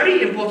a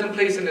very important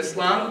place in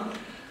Islam.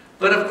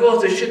 But of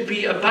course, there should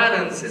be a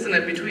balance, isn't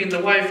it, between the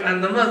wife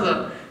and the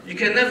mother. You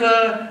can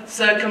never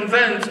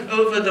circumvent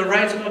over the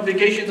rights and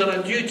obligations that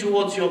are due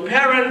towards your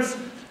parents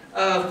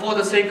for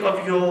the sake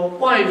of your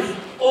wife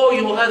or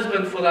your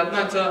husband, for that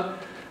matter,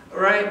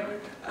 right?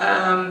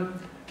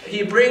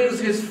 He brings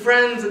his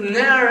friends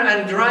near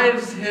and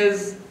drives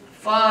his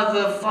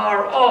father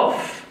far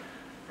off,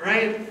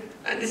 right?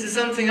 And this is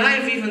something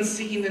I've even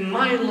seen in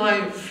my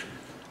life,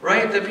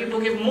 right? That people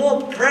give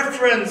more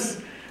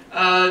preference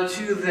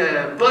to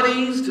their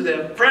buddies, to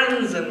their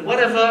friends and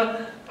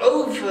whatever,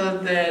 over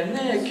their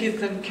near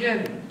kith and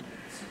kin.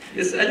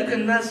 يسألك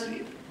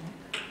الناس,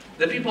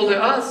 the people they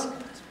ask,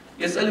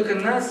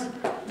 يسألك الناس,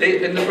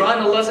 in the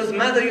Quran Allah says,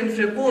 ماذا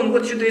ينفقون?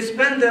 What should they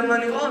spend their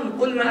money on?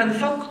 قل ما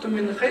أنفقتم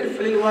من خير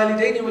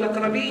فللوالدين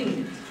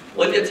والأقربين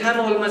واليتامى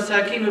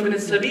والمساكين وابن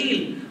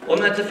السبيل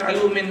وما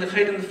تفعلوا من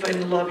خير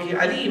فإن الله به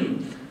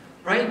عليم.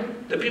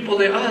 Right? The people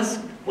they ask,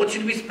 what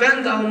should we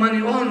spend our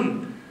money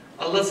on?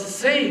 Allah says,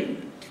 say,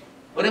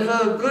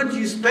 whatever good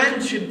you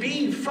spend should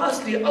be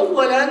firstly,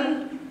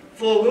 أولا,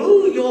 for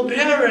who? Your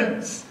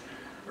parents,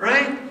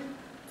 right?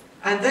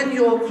 And then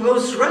your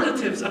close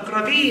relatives,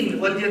 أقربين,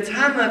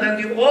 واليتامى,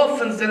 then the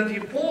orphans, then the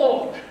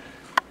poor.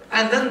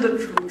 And then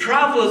the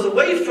travelers, the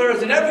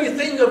wayfarers, and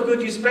everything of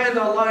good you spend,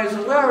 Allah is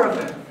aware of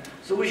it.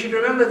 So we should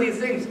remember these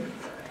things.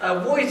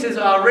 Voices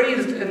are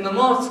raised in the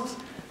mosques,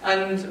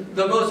 and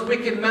the most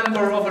wicked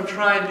member of a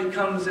tribe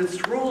becomes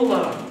its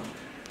ruler.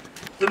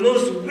 The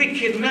most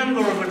wicked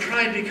member of a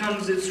tribe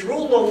becomes its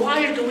ruler.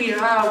 Why do we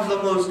have the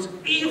most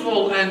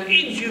evil and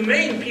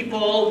inhumane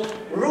people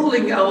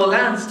ruling our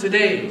lands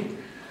today?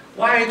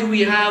 Why do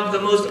we have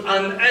the most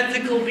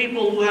unethical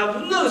people who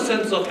have no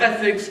sense of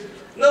ethics,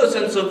 no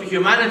sense of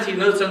humanity,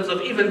 no sense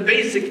of even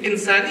basic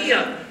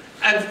insaniyah,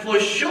 and for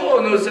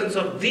sure no sense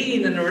of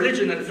deen and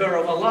religion and fear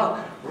of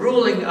Allah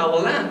ruling our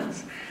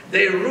lands?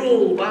 They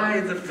rule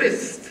by the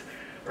fist,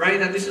 right?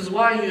 And this is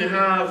why you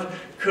have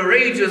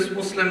courageous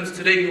Muslims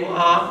today who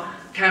are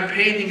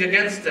campaigning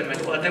against them and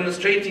who are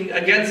demonstrating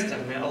against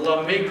them. May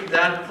Allah make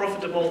that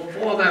profitable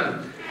for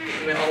them.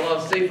 May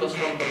Allah save us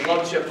from the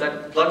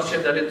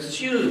bloodshed that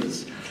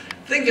ensues.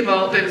 Think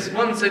about this.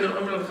 Once in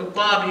Umar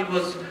al-Khattab, he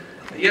was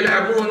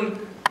يلعبون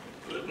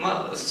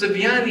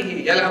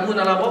صبيانه يلعبون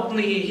على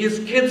بطنه. His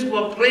kids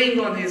were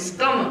playing on his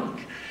stomach.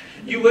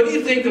 When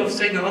you think of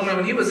Sayyidina Umar,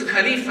 when he was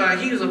Khalifa,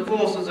 he was, of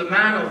course, was a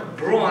man of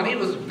brawn. He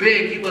was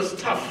big, he was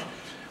tough,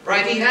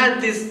 right? He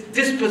had this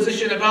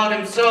disposition about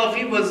himself.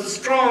 He was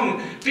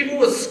strong. People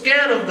were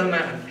scared of the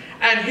man.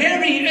 And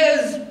here he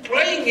is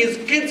playing, his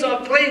kids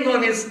are playing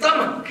on his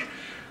stomach,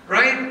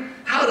 right?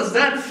 How does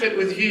that fit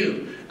with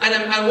you?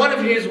 And one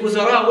of his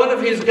wuzara, one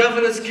of his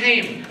governors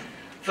came.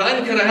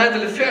 فَأَنْكَرَ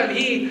هَذَا الْفِعْلِ.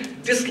 He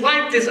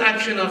disliked this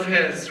action of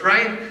his,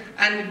 right?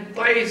 And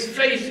by his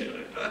face,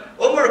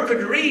 Umar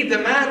could read the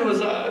man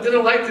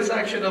didn't like this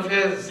action of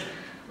his,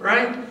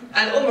 right?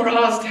 And Umar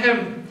asked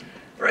him,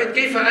 right,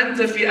 كيف أنت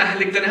في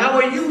أهلك? Then how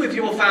are you with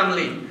your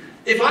family?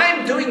 If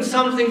I'm doing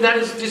something that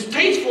is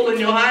distasteful in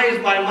your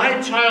eyes by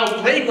my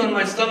child playing on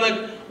my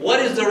stomach, what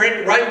is the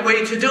right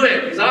way to do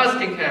it? He's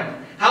asking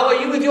him. How are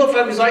you with your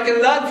family so I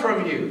can learn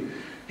from you?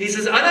 He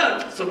says,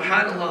 أنا,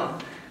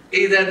 subhanallah,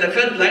 إذا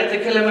دخلت لا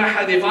يتكلم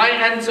أحد. If I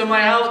enter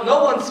my house,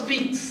 no one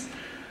speaks,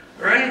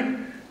 right?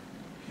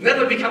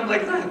 Never become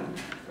like that,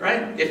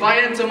 right? If I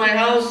enter my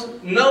house,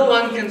 no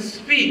one can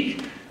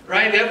speak,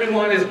 right?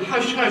 Everyone is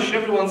hush hush.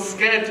 Everyone's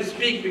scared to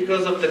speak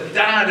because of the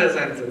dad has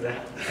entered the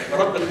house.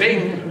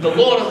 The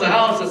Lord of the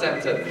house has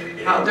entered.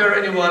 How dare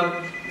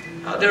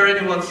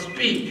anyone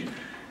speak?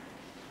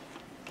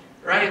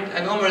 Right?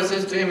 And Umar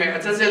says to him,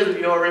 "I'tazil,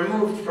 you're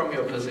removed from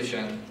your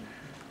position."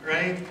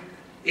 Right?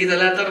 إذا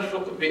لا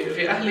ترفق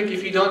في أهلك,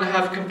 if you don't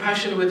have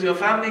compassion with your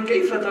family,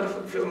 كيف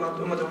ترفق في أمة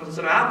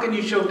محمد? How can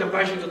you show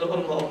compassion to the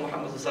Ummah of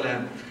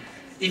Muhammad?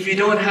 If you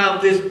don't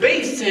have this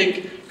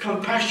basic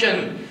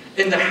compassion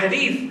in the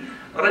hadith,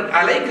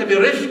 عليك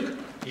بالرفق,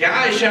 يا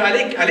عائشة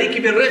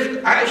عليك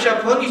بالرفق. Aisha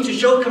upon you to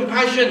show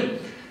compassion.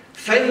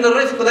 فإن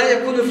الرفق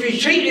لا يكون في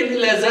شيء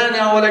إلا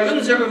زانه ولا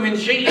ينزع من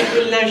شيء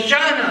إلا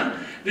شانه.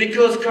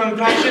 Because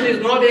compassion is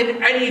not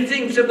in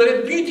anything except that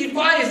it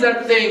beautifies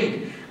that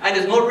thing, and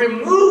is not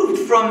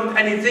removed from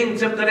anything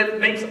except that it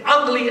makes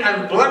ugly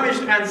and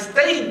blemished and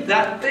stained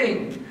that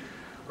thing.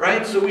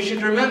 Right? So we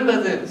should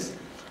remember this.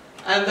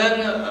 And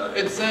then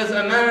it says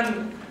a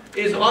man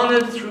is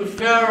honored through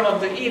fear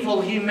of the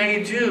evil he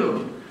may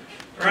do.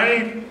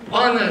 Right?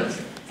 Honored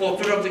for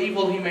fear of the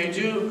evil he may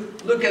do.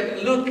 Look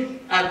at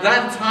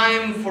that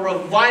time for a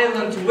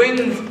violent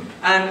wind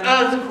and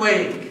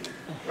earthquake.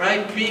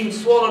 Right? Being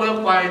swallowed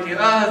up by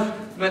the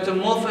earth,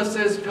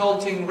 metamorphosis,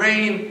 pelting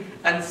rain,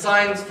 and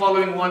signs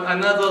following one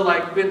another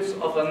like bits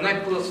of a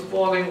necklace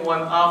falling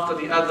one after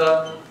the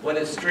other when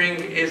a string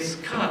is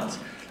cut.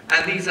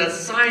 And these are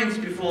signs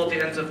before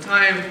the end of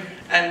time,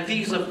 and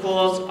these of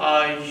course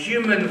are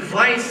human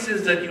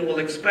vices that you will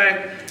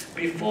expect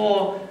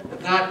before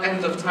that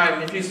end of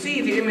time. If you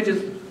see the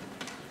images,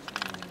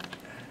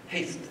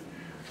 if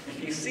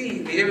you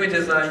see the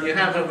images you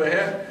have over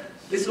here,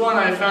 This one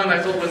I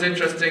thought was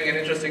interesting and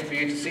interesting for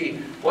you to see.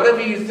 Whatever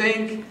you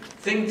think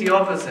the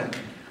opposite.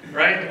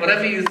 Right?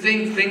 Whatever you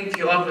think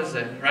the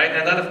opposite. Right?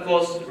 And that of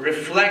course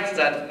reflects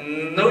that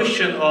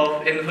notion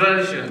of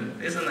inversion,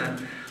 isn't it?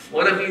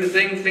 Whatever you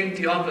think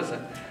the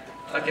opposite.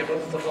 Okay,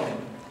 what's the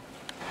phone?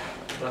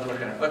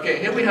 Okay,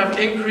 here we have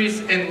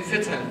increase in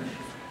fitan.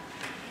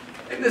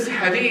 In this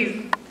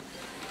hadith,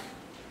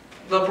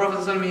 the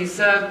Prophet he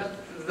said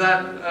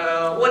that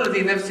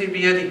وَالَّذِي نَفْسِي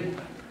بِيَدِي,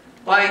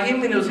 by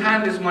him in whose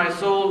hand is my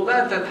soul,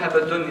 لَا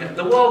تَذْهَبَ الدُّنْيا,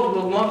 the world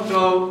will not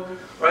go,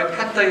 right,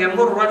 حَتَّى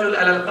يَمُرْ رَجُلْ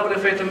عَلَى الْقَبْرِ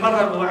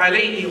فَيَتَمَرَّغُ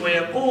عَلَيْهِ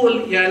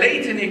وَيَقُولْ يَا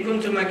لَيْتَنِي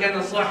كُنْتُ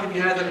مَكَانَ صَاحِبِ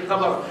هَذَا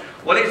الْقَبْرِ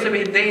وَلَيْسَ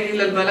بِهِ الدَّيْنِ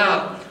إِلَّا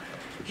الْبَلَاغِ.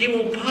 He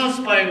will pass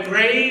by a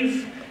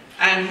grave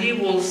and he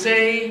will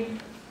say,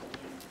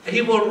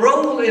 he will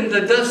roll in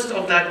the dust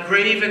of that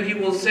grave and he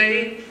will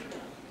say,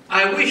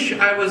 I wish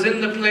I was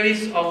in the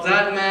place of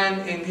that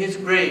man in his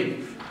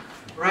grave.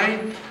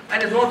 Right?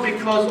 And it's not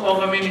because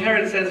of, here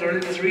it says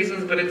religious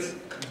reasons, but it's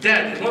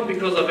debt. It's not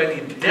because of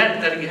any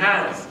debt that he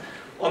has.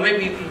 Or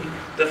maybe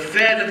the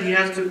fear that he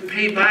has to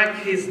pay back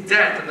his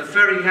debt and the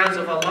fear he has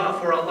of Allah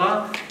for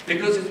Allah,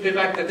 because he's pay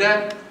back the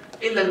debt,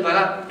 إِلَّا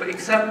الْبَلَاء, but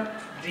except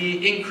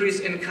the increase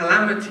in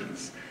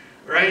calamities,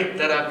 right,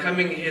 that are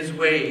coming his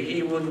way.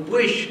 He would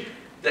wish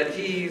that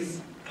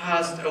he's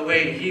passed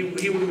away.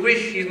 He would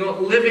wish he's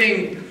not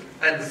living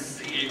and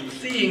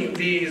seeing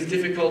these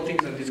difficulties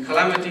and these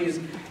calamities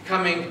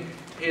coming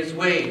his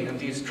way and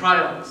these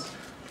trials.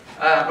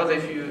 Brother,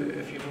 if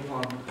you move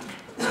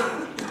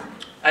on.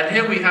 And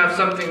here we have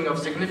something of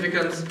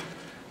significance,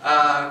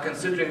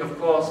 considering of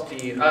course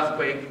the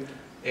earthquake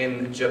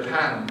in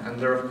Japan, and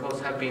there of course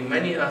have been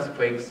many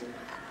earthquakes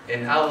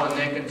in our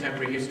near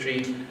contemporary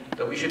history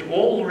that we should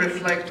all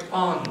reflect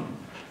on.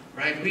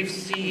 Right? We've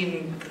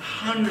seen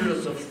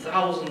hundreds of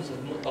thousands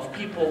of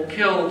people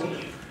killed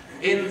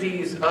in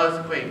these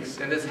earthquakes.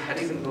 In this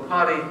hadith in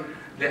Bukhari,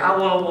 the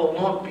hour will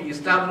not be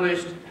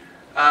established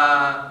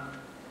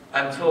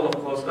until, of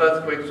course,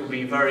 earthquakes will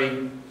be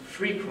very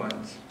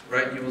frequent.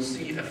 Right? You will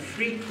see a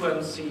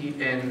frequency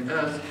in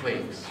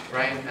earthquakes,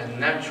 right, and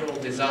natural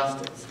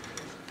disasters.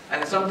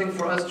 And it's something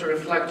for us to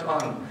reflect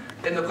on.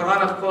 In the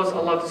Quran, of course,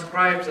 Allah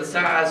describes the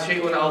Sa'ah as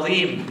shay'un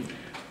azim.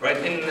 Right,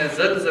 in the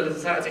zalzal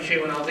sa'ati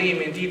shay'un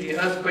azim, indeed the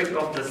earthquake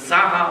of the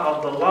Sa'ah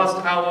of the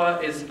last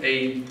hour is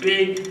a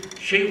big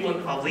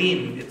shay'un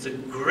azim. It's a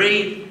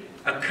great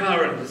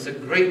occurrence, it's a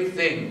great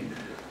thing.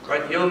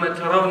 Right, yawma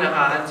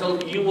tarawnaha,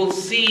 until you will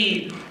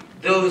see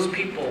those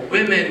people,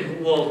 women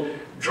who will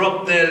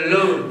drop their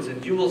loads,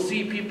 and you will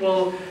see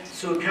people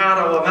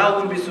sukara wa ma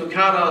hum bi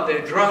sukara,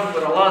 they're drunk,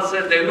 but Allah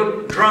said they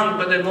look drunk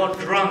but they're not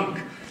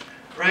drunk.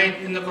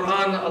 Right, in the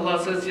Quran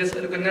Allah says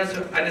yas'aluka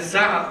an-nasu an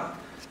as-sa'a.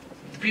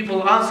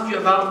 People ask you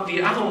about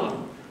the hour,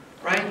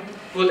 right?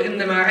 قُلْ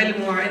إِنَّمَا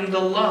عِلْمُهَا عِنْدَ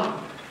اللَّهِ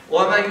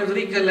وَمَا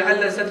يُدْرِيكَ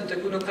لَعَلَّ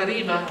سَتَكُونُ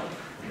قَرِيبًا.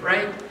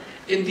 Right?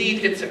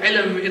 Indeed, its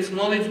ilm, its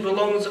knowledge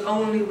belongs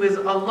only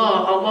with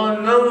Allah.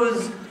 Allah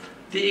knows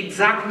the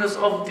exactness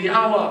of the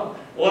hour.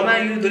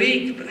 وَمَا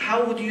يُدْرِيكَ, but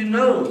how would you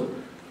know?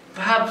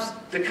 Perhaps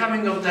the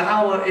coming of the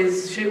hour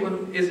is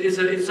something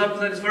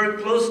that is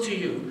very close to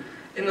you.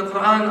 In the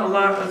Quran,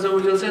 Allah Azza wa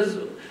Jalla says,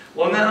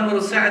 وَمَا أَمْرُ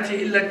السَّاعَةِ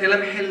إِلَّا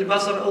كَلَمْحِ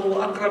الْبَصَرِ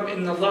أَوْ أَقْرَبْ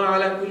إِنَّ اللَّهَ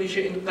عَلَى كُلِّ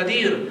شَيْءٍ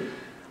قَدِيرٌ.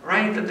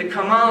 Right? That the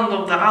command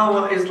of the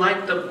hour is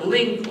like the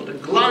blink or the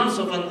glance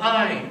of an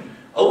eye.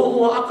 أَوْ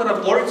هُوَ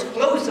أَقْرَبْ, or it's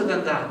closer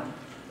than that.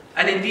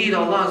 And indeed,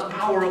 Allah is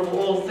power over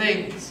all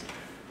things.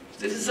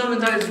 This is something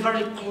that is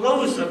very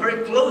close, a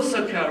very close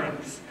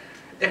occurrence.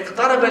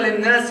 اقترب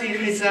للناس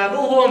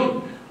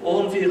حسابهم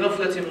وهم في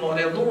غفلة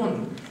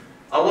معرضون.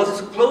 Allah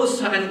is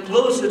closer and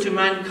closer to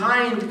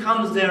mankind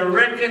comes their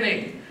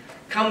reckoning,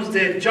 comes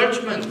their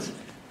judgment,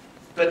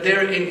 but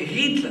they're in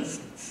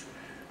heedlessness.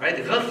 Right?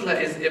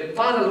 Ghafla is إبطال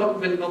الوقت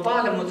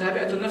بالبطالة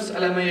متابعة النفس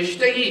على ما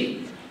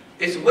يشتهي.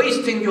 It's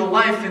wasting your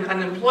life in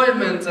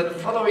unemployment and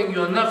following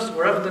your nafs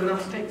wherever the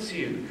nafs takes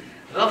you.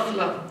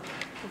 Ghafla,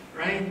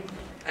 right?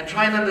 And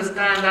try and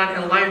understand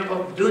that in light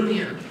of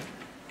dunya.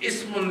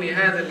 اسم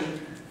لهذه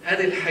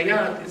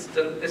الحياة.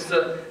 It's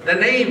the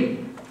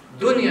name.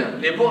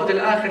 Dunya لبعد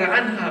الآخرة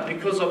عنها,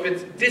 because of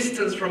its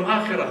distance from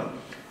akhirah.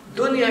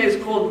 Dunya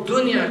is called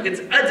dunya. It's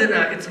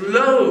adna. It's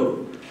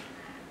low.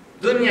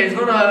 Dunya is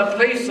not a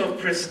place of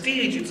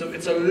prestige.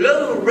 It's a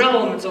low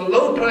realm. It's a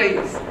low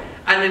place.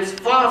 And it's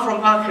far from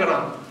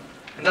akhirah.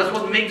 And that's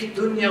what makes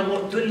dunya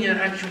what dunya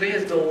actually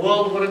is. The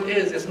world what it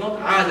is. It's not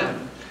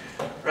alam.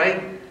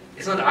 Right?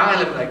 It's not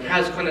alam like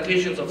has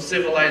connotations of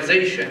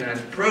civilization and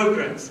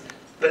progress.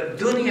 But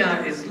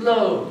dunya is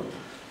low.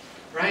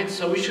 Right?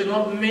 So we should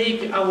not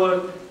make our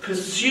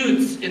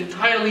pursuits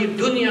entirely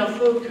dunya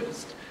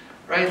focused.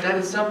 Right? That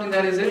is something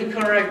that is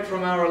incorrect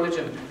from our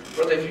religion.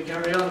 Brother, if you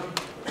carry on.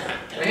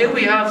 And here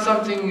we have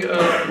something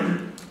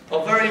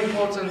of very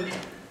important,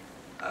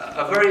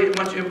 very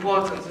much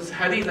important. This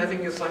hadith, I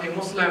think, is Sahih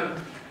Muslim,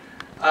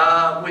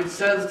 which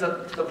says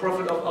that the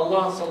Prophet of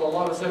Allah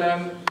sallallahu alaihi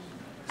wasallam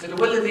said,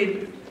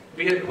 "Walladhi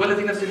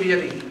nafsi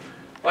biyadi,"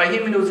 by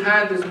him in whose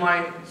hand is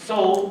my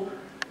soul.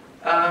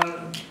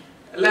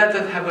 لا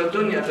تذهب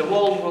الدنيا. The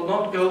world will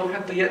not go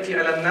حتى يأتي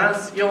على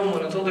الناس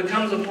يوم, until there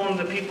comes upon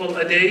the people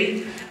a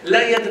day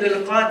لا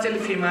يدري القاتل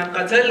فيما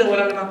قتل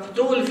ولا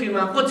المقتول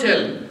فيما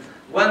قتل.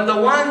 When the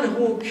one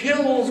who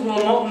kills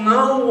will not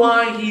know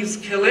why he's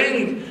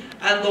killing,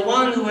 and the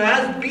one who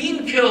has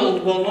been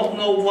killed will not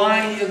know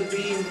why he is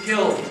being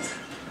killed.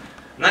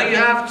 Now you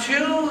have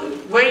two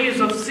ways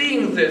of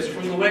seeing this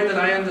from the way that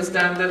I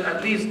understand it.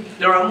 At least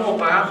there are more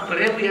perhaps, but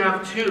here we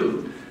have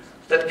two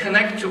that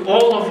connect to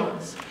all of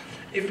us.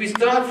 If we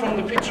start from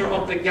the picture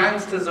of the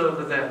gangsters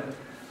over there,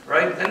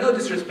 right? And no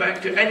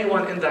disrespect to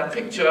anyone in that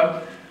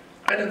picture.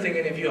 I don't think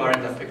any of you are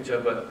in that picture,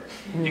 but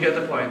you get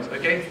the point,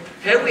 okay?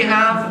 Here we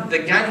have the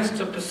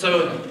gangster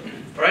persona,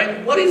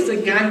 right? What is the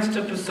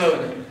gangster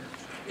persona?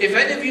 If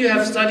any of you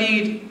have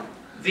studied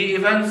the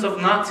events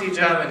of Nazi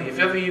Germany, if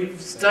ever you've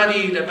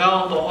studied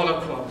about the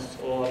Holocaust,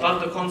 or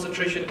about the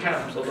concentration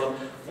camps, or the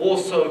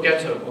Warsaw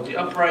Ghetto, or the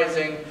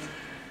uprising,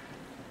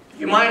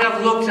 you might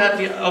have looked at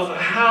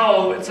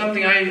how, it's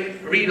something I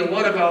read a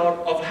lot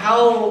about, of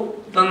how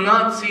the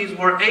Nazis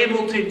were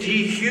able to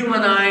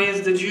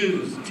dehumanize the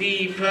Jews,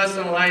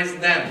 depersonalize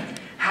them.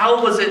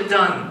 How was it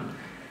done?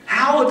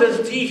 How does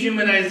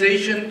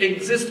dehumanization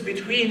exist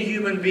between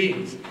human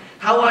beings?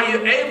 How are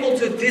you able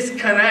to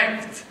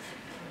disconnect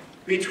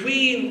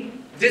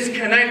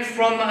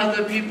from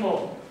other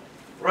people?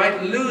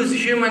 Right? Lose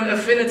human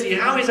affinity.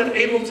 How is that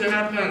able to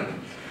happen?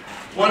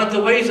 One of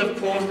the ways, of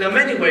course, there are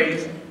many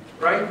ways,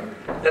 right,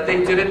 that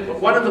they did it,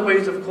 but one of the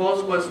ways, of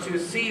course, was to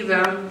see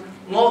them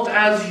not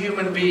as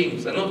human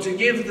beings, and not to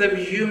give them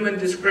human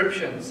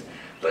descriptions,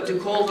 but to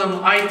call them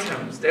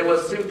items. They were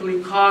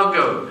simply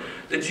cargo.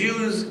 The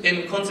Jews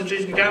in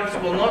concentration camps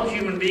were not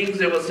human beings,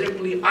 they were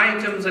simply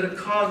items and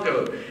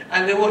cargo.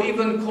 And they were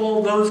even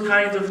called those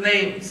kinds of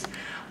names.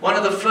 One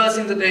of the first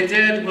things that they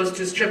did was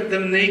to strip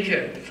them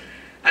naked.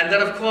 And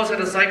that, of course,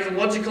 had a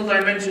psychological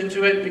dimension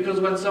to it,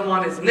 because when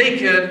someone is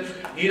naked,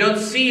 you don't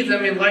see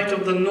them in light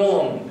of the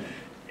norm.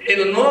 In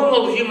a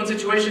normal human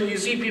situation, you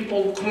see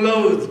people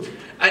clothed,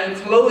 and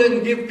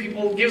clothing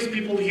gives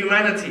people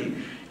humanity.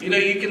 You know,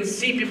 you can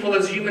see people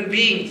as human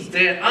beings.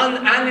 They're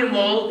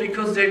unanimal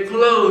because they're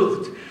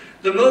clothed.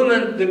 The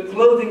moment the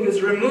clothing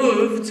is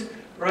removed,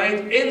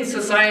 right, in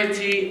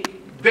society,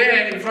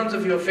 bare in front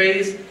of your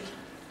face,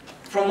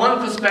 from one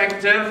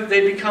perspective,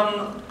 they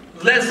become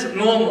less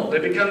normal. They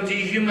become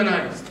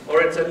dehumanized,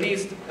 or it's at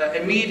least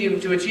a medium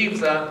to achieve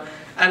that.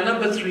 And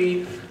number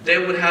three, they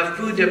would have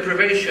food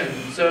deprivation,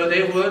 so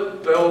they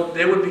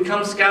would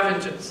become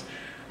scavengers,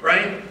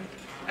 right?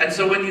 And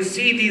so when you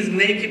see these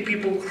naked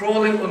people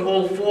crawling on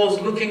all fours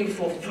looking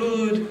for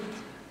food,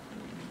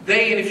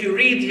 and if you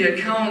read the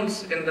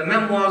accounts in the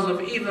memoirs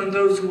of even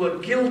those who were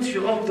guilty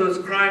of those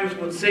crimes,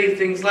 would say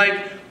things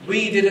like,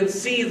 we didn't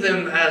see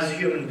them as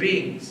human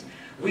beings.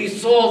 We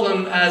saw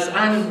them as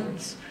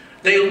animals.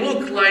 They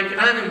looked like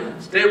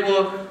animals. They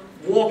were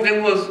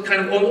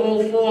kind of on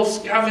all fours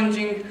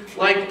scavenging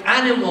like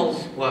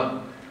animals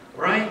were,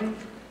 right?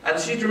 And you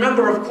should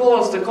remember, of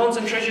course, the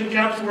concentration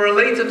camps were a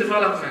later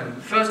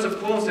development. First, of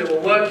course, they were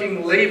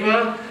working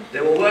labor,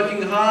 they were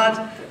working hard,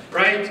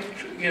 right?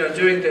 You know,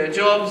 doing their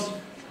jobs.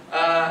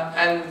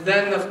 And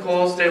then, of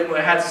course, they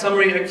had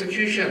summary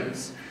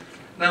executions.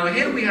 Now,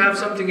 here we have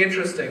something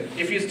interesting.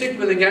 If you stick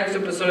with the gangster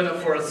persona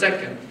for a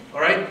second,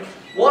 all right?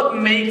 What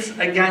makes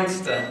a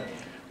gangster?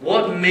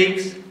 What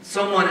makes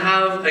someone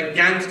have a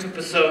gangster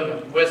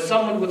persona, where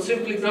someone would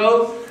simply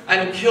go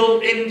and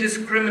kill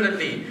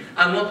indiscriminately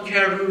and not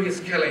care who he's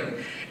killing?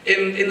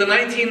 In the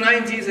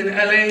 1990s in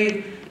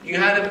LA, you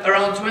had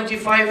around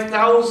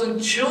 25,000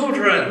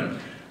 children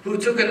who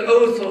took an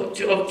oath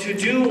to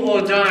do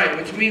or die,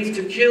 which means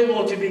to kill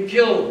or to be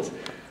killed,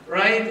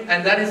 right?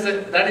 And that is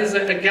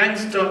a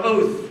gangster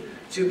oath,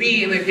 to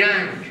be in a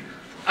gang.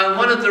 And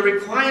one of the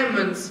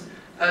requirements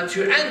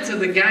to enter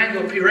the gang,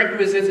 or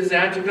prerequisites, is they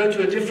had to go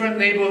to a different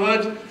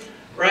neighborhood,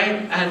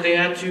 right? And they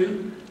had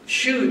to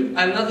shoot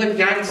another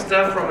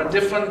gangster from a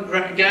different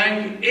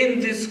gang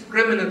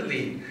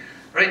indiscriminately,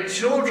 right?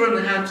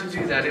 Children had to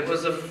do that. It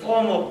was a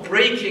form of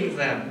breaking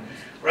them,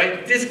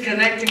 right?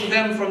 Disconnecting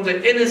them from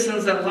the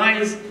innocence that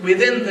lies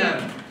within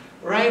them,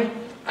 right?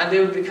 And they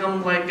would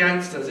become like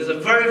gangsters. There's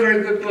a very,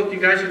 very good book you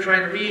guys should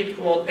try and read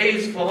called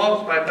Ace for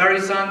Ops by Barry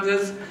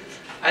Sanders.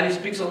 And he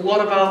speaks a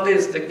lot about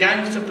this, the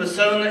gangster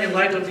persona in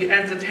light of the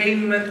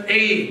entertainment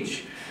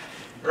age,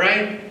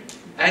 right?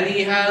 And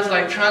he has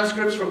like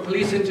transcripts from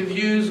police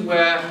interviews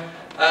where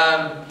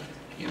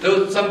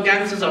some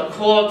gangsters are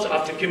caught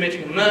after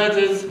committing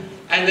murders,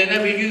 and they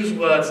never use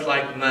words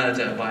like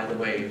murder, by the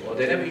way, or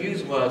they never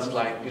use words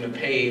like, you know,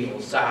 pain or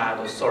sad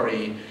or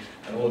sorry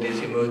and all these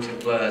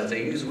emotive words.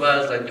 They use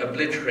words like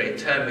obliterate,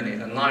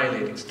 terminate,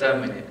 annihilate,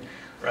 exterminate,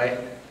 right?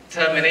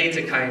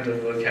 Terminator kind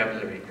of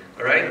vocabulary.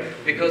 Alright?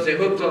 Because they're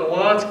hooked on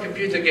what?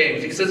 Computer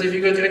games. He says if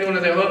you go to any one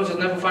of their homes, you'll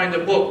never find a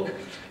book.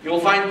 You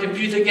will find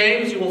computer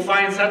games, you will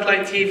find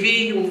satellite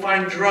TV, you will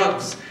find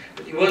drugs.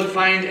 But you won't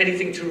find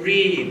anything to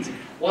read.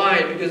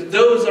 Why? Because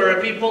those are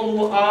people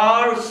who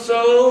are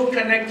so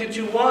connected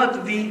to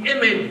what? The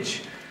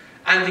image.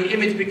 and the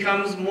image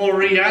becomes more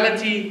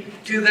reality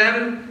to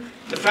them.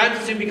 The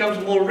fantasy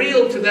becomes more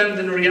real to them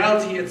than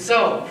reality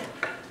itself,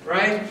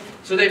 right?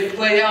 So they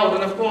play out,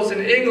 and of course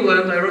in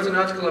England, I wrote an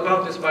article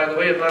about this, by the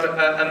way, about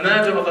a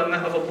murder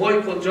of a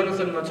boy called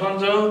Jonathan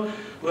Matondo,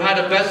 who had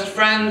a best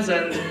friend,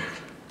 and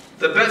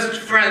the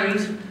best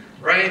friend,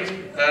 right,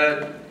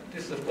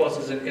 this of course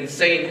is an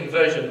insane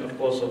inversion, of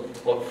course,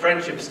 of what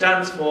friendship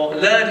stands for,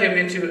 lured him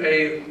into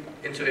a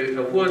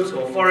woods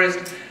or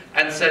forest,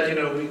 and said,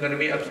 you know, we're going to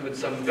meet up with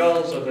some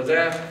girls over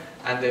there,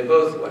 and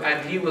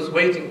he was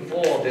waiting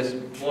for this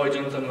boy,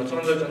 Jonathan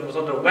Matondo. Jonathan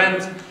Matondo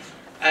went,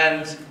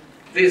 and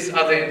this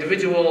other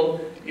individual,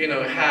 you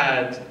know,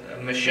 had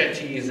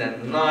machetes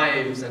and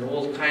knives and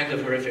all kinds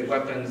of horrific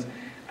weapons,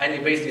 and he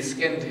basically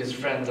skinned his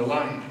friend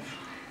alive.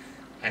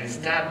 And he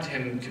stabbed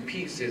him to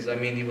pieces. I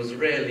mean, he was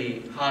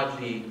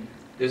hardly,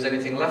 there was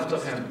anything left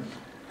of him.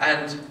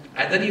 And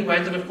then he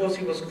went, and of course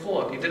he was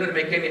caught. He didn't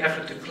make any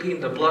effort to clean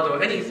the blood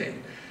or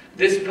anything.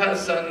 This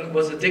person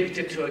was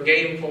addicted to a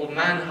game called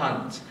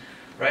Manhunt,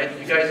 right?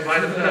 You guys might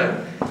have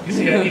heard. You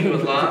see how he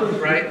would laugh,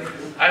 right?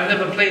 I've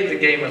never played the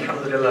game,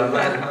 alhamdulillah,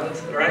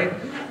 Manhunt, right?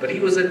 But he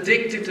was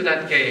addicted to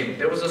that game.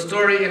 There was a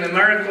story in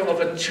America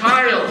of a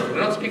child, we're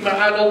not speaking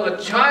about adult, a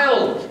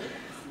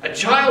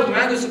child,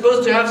 man, who's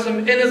supposed to have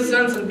some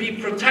innocence and be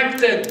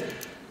protected.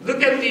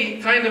 Look at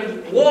the kind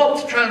of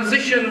warped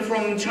transition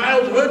from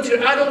childhood to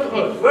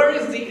adulthood. Where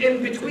is the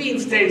in-between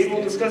stage?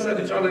 We'll discuss that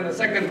inshallah in a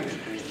second.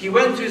 He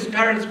went to his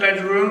parents'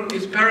 bedroom.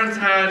 His parents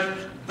had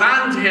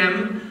banned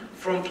him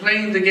from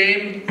playing the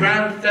game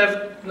Grand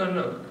Theft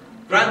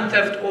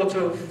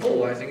Auto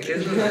 4, I think it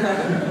is.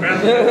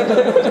 Grand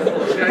Theft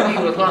Auto 4. He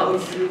would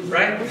laugh,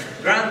 right?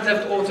 Grand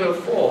Theft Auto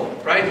 4,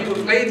 right? He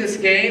would play this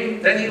game,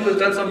 then he would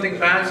done something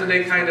bad, so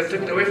they kind of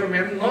took it away from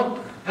him, not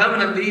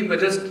permanently, but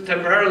just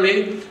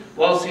temporarily,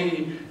 whilst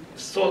he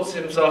sorts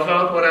himself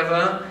out,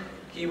 whatever.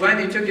 He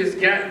took his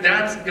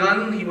dad's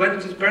gun, he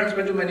went to his parents'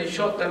 bedroom and he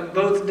shot them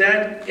both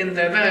dead in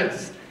their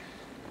beds.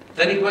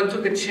 Then he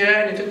took a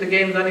chair and he took the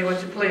game, then he went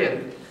to play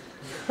it.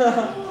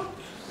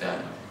 Yeah.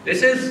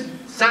 This is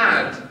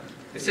sad.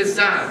 This is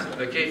sad.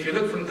 Okay, if you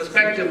look from the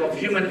perspective of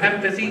human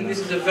empathy, this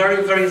is a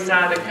very, very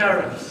sad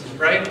occurrence,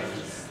 right?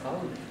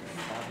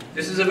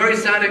 This is a very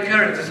sad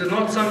occurrence. This is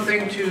not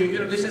something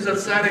to, this is a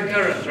sad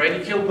occurrence, right?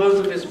 He killed both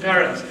of his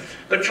parents.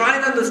 But try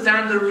and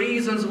understand the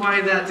reasons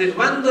why that is.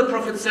 When the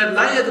Prophet said,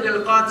 لا يدري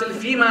القاتل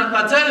فيما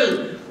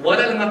قتل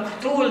ولا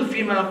المقتول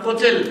فيما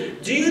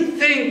قتل, do you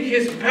think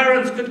his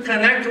parents could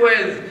connect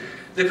with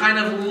the kind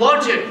of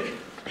logic,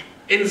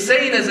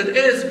 insane as it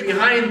is,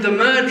 behind the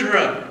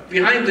murderer,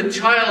 behind the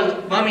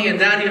child, mommy and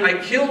daddy, I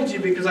killed you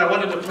because I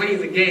wanted to play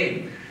the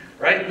game,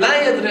 right?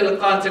 لا يدري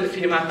القاتل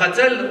فيما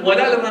قتل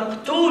ولا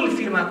المقتول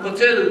فيما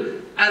قتل,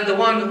 and the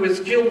one who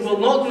is killed will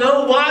not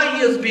know why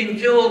he has been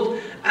killed,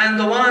 and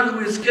the one who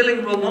is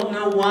killing will not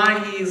know why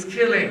he is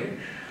killing,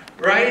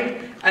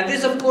 right? And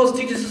this of course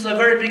teaches us a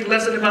very big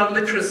lesson about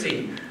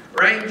literacy,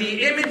 right?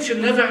 The image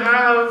should never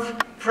have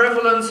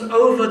prevalence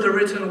over the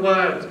written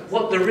word.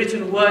 What the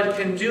written word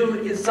can do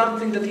is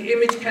something that the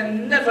image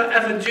can never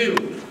ever do.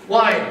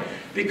 Why?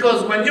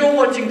 Because when you're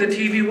watching the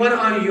TV, what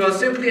are you? You are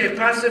simply a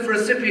passive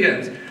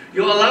recipient.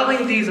 You're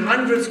allowing these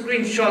 100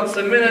 screenshots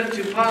a minute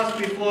to pass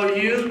before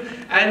you,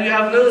 and you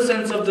have no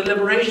sense of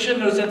deliberation,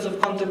 no sense of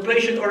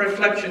contemplation or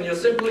reflection. You're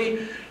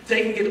simply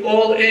taking it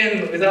all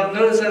in without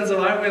no sense of,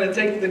 I'm going to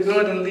take the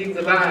good and leave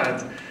the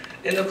bad.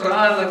 In the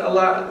Quran, like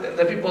Allah,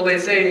 the people, they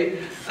say,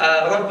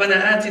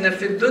 رَبَّنَا آتِنَا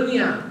فِي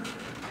الدُّنْيَا,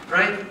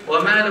 right?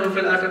 وَمَا لَهُ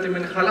فِي الْآخِرَةِ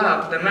مِنْ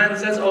خَلَاقٍ. The man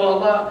says, oh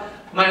Allah,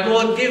 my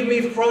Lord, give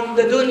me from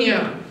the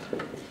dunya.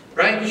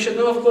 Right? You should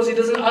know, of course, he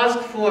doesn't ask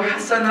for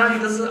hasana, he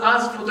doesn't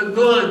ask for the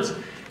good.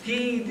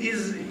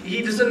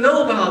 He doesn't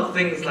know about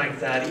things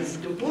like that. He's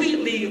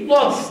completely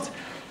lost.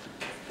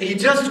 He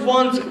just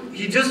wants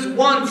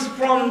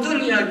from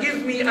dunya,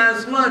 give me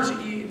as much.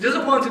 He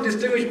doesn't want to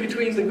distinguish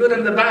between the good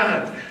and the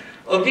bad.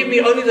 Or give me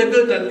only the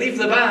good and leave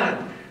the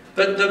bad.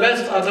 But the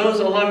best are those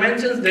Allah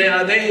mentions. They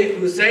are they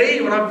who say,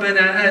 رَبَّنَا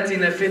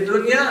آتِنَا فِي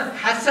الدُّنْيا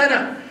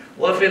حَسَنَةً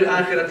وَفِي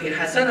الْآخِرَةِ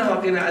حَسَنَةً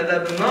وَقِنَا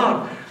عَذَابَ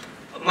النَّارِ.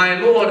 My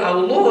Lord, our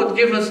Lord,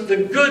 give us the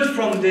good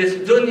from this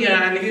dunya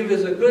and give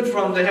us the good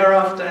from the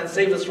hereafter and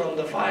save us from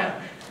the fire.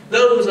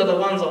 Those are the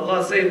ones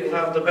Allah says will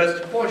have the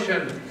best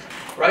portion,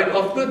 right,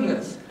 of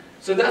goodness.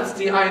 So that's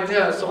the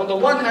idea. So on the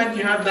one hand,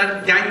 you have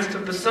that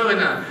gangster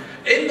persona.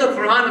 In the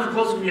Quran, of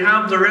course, we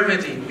have the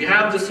remedy, we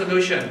have the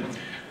solution.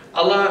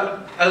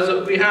 Allah, as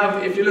we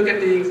have, if you look at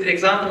the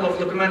example of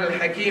Luqman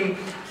al-Hakim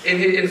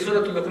in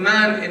Surah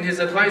Luqman, in his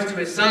advice to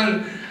his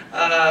son,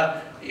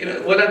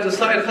 وَلَا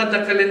تُصَعِرْ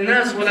خَدَّكَ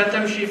لِلنَّاسِ وَلَا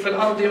تَمْشِي فِي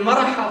الْأَرْضِ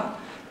مَرَحًا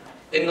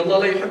إِنَّ اللَّهَ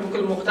لَا يُحِبُّ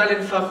كُلَّ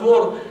مُخْتَالٍ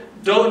فَخُورٍ.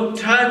 Don't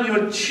turn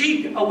your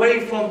cheek away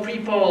from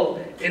people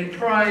in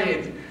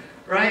pride,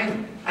 right?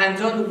 And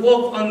don't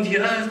walk on the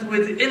earth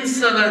with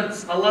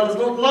insolence. Allah does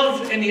not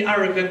love any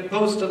arrogant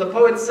boaster. The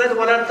poet said,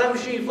 وَلَا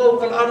تَمْشِي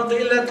فَوْقَ الْأَرْضِ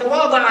إِلَّا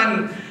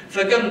تَوَاضَعًا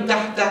فَكَمْ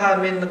تَحْتَهَا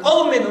مِنْ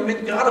قَوْمٍ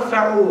وَمِنْكَ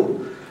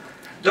أَرْفَعُوا.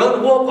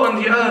 Don't walk on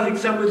the earth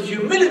except with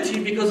humility,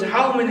 because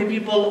how many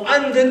people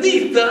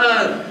underneath the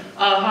earth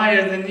are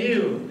higher than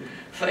you.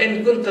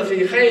 فَإِن كُنْتَ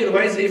فِي خَيْرٍ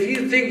وَعِزٍّ, if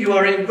you think you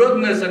are in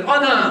goodness and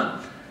honor,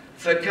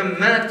 فَكَمْ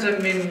مَاتَ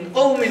مِنْ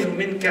قَوْمٍ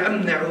مِنْكَ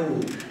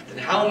أَمْنَعُوا, then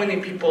how many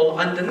people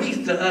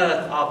underneath the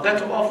earth are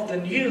better off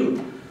than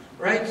you?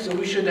 Right? So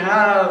we should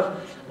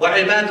have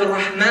وَعِبَادُ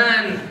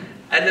الرَّحْمَنِ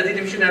الَّذِينَ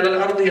يَمْشُونَ عَلَى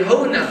الْأَرْضِ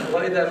هَوْنًا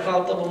وَإِذَا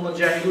خَاطَبَهُمُ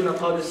الْجَاهِلُونَ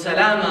قَالُوا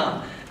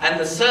سَلَامًا. And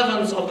the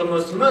servants of the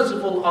most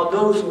merciful are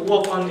those who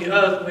walk on the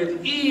earth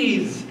with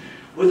ease,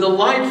 with a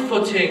light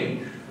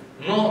footing,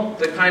 not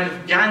the kind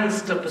of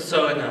gangster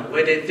persona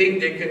where they think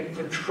they can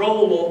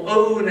control or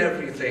own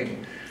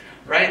everything.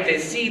 Right? They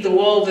see the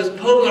world as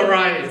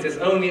polarized. There's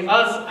only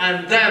us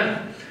and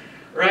them.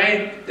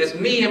 Right? There's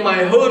me and my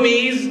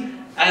homies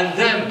and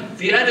them,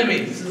 the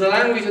enemies. This is the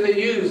language that they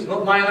use,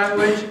 not my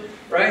language.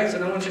 Right? So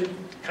no one should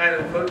kind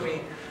of quote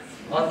me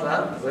on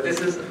that. But this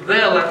is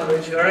their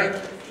language. Alright?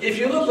 If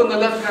you look on the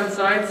left-hand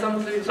side,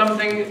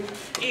 something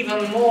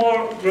even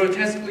more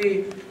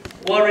grotesquely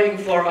worrying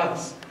for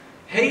us.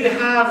 Here you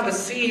have a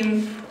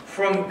scene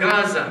from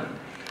Gaza.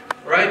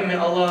 Right? May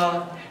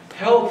Allah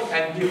help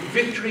and give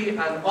victory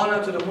and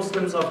honor to the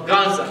Muslims of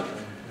Gaza.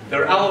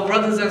 They're our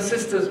brothers and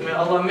sisters. May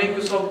Allah make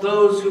us of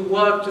those who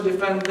work to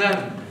defend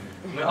them.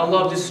 May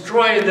Allah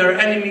destroy their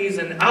enemies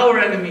and our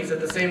enemies at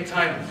the same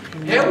time.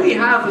 Here we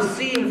have a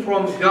scene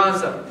from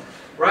Gaza.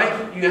 Right?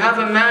 You have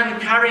a man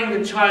carrying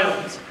a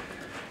child.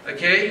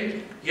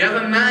 Okay? You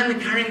have a man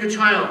carrying a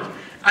child.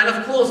 And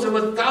of course there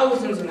were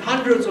thousands and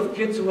hundreds of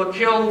kids who were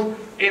killed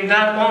in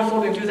that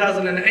onslaught in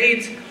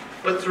 2008.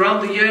 But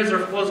throughout the years there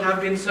of course have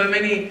been so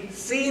many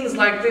scenes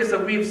like this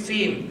that we've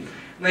seen.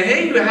 Now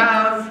here you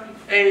have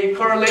a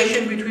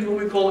correlation between what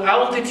we call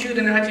altitude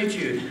and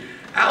attitude.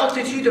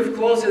 Altitude of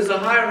course is the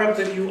higher up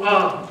that you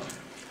are.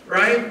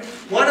 Right?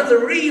 One of the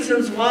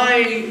reasons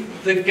why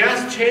the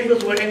gas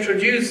chambers were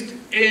introduced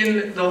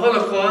in the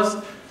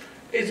Holocaust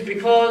is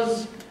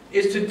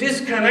to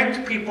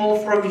disconnect people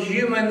from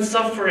human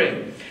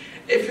suffering.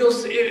 If you'll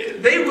see,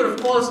 they would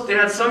of course, they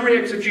had summary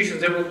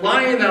executions. They would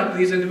line up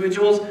these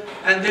individuals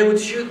and they would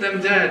shoot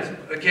them dead.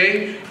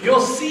 Okay?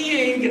 You're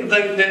seeing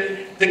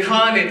the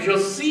carnage. You're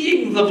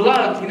seeing the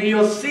blood. You know,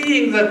 you're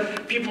seeing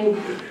the people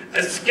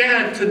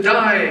scared to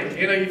die.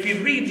 You know, if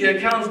you read the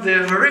accounts,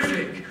 they're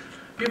horrific.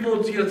 People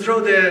would throw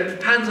their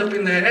hands up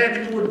in the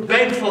air. People would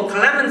beg for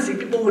clemency.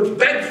 People would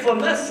beg for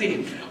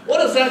mercy. What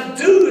does that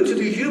do to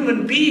the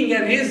human being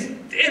and his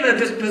inner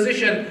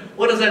disposition?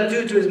 What does that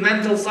do to his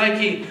mental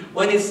psyche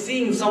when he's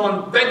seeing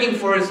someone begging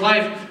for his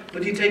life,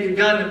 but you take a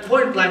gun at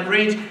point blank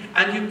range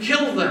and you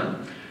kill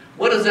them?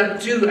 What does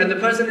that do? And the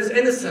person is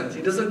innocent.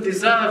 He doesn't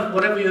deserve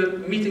whatever you're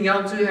meting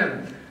out to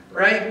him.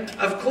 Right?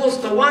 Of course,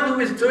 the one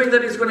who is doing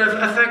that is going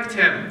to affect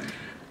him.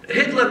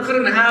 Hitler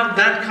couldn't have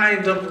that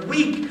kind of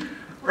weak,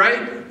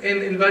 right,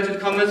 in inverted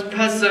commas,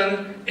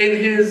 person in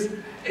his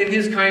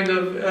kind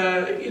of,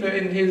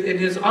 in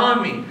his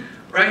army.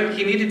 Right?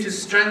 He needed to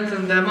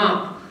strengthen them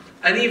up.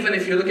 And even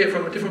if you look at it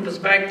from a different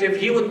perspective,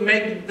 he would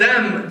make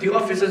them, the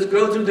officers,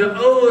 go through their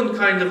own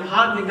kind of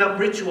hardening up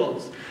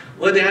rituals,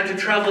 where they had to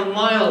travel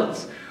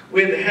miles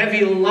with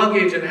heavy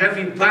luggage and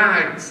heavy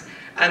bags.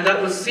 And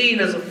that was seen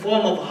as a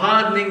form of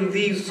hardening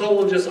these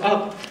soldiers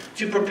up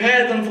to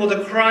prepare them for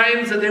the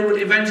crimes that they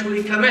would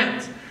eventually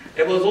commit.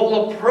 It was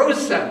all a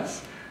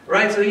process.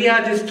 Right? So he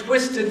had this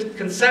twisted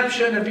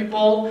conception, and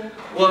people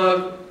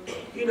were,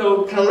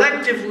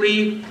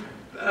 collectively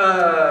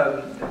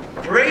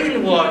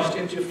brainwashed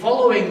into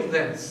following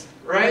this,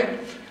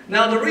 right?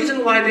 Now the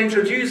reason why they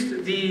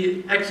introduced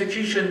the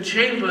execution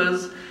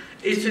chambers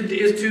is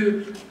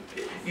to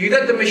you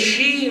let the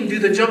machine do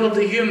the job of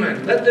the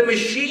human. Let the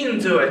machine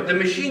do it. The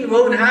machine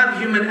won't have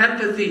human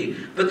empathy,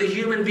 but the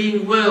human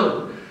being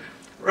will.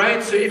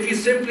 Right? So if you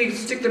simply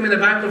stick them in the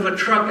back of a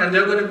truck and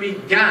they're going to be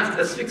gassed,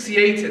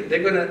 asphyxiated,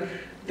 they're going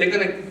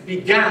to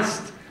be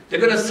gassed, they're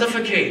going to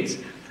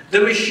suffocate. The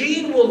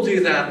machine will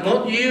do that,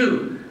 not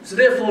you. So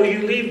therefore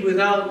you leave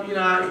without,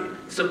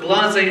 it's a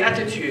blasé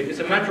attitude, it's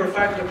a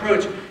matter-of-fact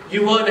approach.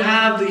 You won't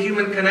have the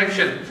human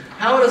connection.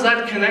 How does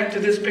that connect to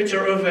this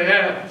picture over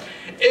here?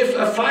 If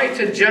a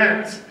fighter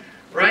jet,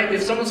 right,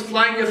 if someone's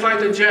flying a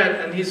fighter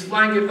jet and he's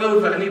flying it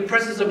over and he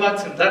presses a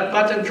button, that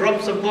button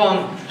drops a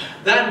bomb.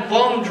 That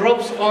bomb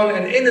drops on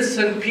an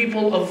innocent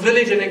people, a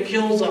village, and it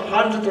kills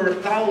 100 or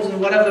 1,000,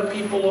 whatever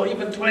people, or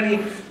even 20,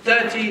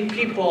 30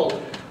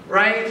 people,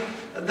 right?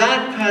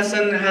 That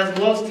person has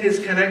lost his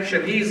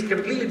connection. He's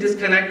completely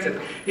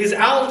disconnected. His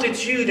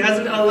altitude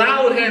hasn't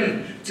allowed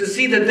him to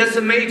see the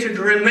decimated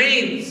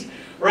remains,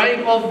 right,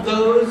 of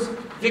those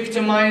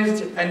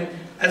victimized and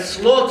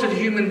slaughtered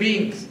human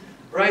beings,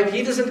 right?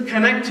 He doesn't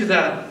connect to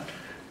that.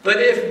 But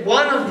if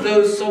one of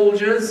those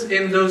soldiers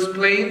in those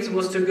planes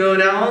was to go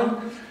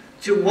down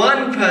to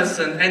one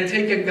person and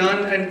take a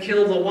gun and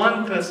kill the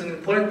one person in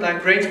point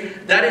blank range,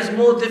 that is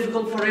more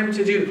difficult for him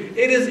to do.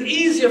 It is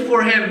easier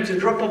for him to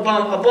drop a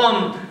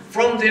bomb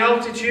from the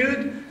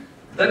altitude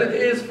than it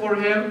is for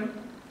him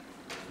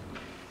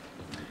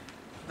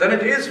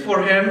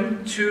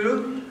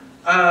to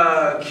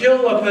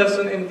kill a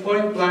person in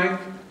point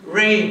blank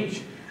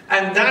range.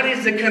 And that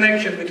is the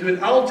connection between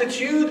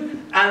altitude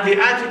and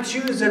the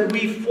attitudes that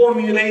we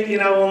formulate in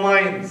our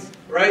minds,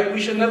 right?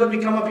 We should never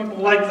become a people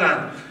like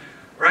that,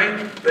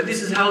 right? But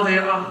this is how they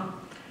are.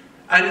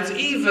 And it's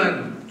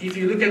even, if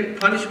you look at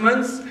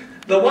punishments,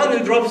 the one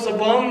who drops a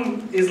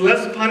bomb is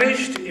less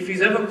punished, if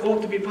he's ever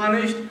caught to be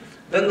punished,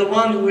 than the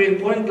one who in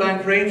point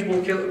blank range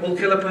will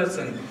kill a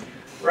person,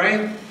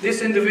 right?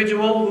 This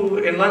individual who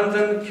in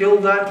London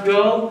killed that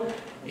girl,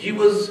 he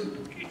was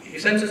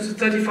sentenced to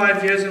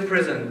 35 years in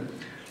prison.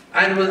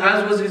 And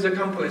as was his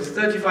accomplice,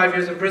 35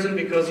 years in prison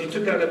because he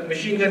took out a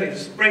machine gun, he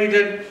sprayed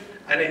it,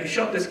 and he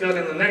shot this girl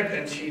in the neck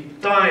and she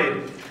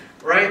died,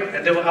 right?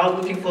 And they were out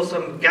looking for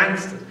some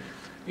gangsters.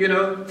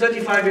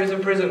 35 years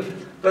in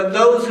prison. But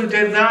those who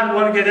did that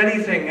won't get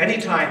anything,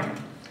 anytime,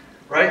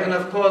 right? And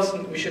of course,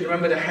 we should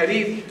remember the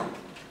hadith,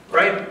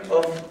 right,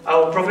 of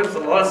our Prophet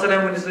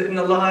ﷺ when he said,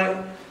 "Inna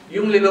Allah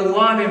yumli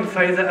lil-zalim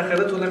fa-idha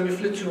akhadhathu lam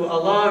yuflithu."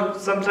 Allah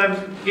sometimes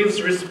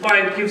gives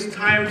respite, gives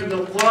time to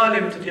the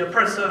zalim, to the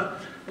oppressor,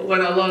 but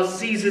when Allah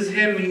seizes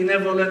him, He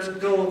never lets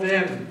go of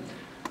him,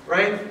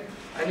 right?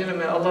 And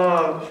may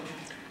Allah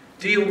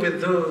deal with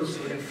those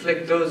who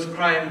inflict those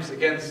crimes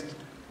against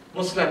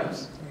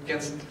Muslims,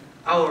 against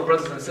our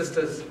brothers and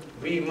sisters.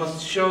 We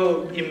must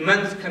show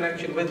immense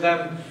connection with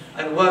them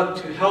and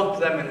work to help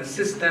them and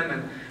assist them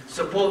and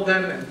support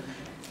them. And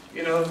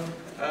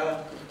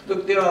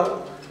look, there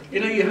are,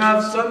 you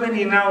have so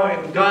many now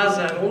in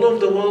Gaza and all over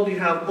the world. You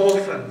have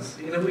orphans.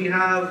 We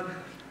have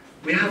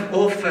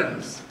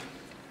orphans.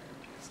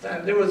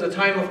 And there was a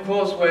time, of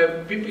course,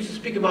 where people used to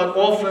speak about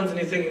orphans and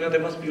you think, there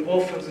must be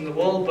orphans in the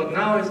world. But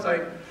now it's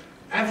like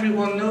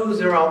everyone knows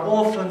there are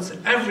orphans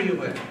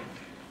everywhere.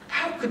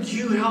 How could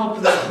you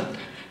help them?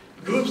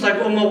 Groups like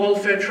Ummah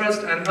Welfare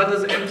Trust and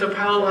others,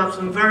 Interpal, have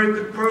some very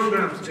good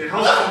programs to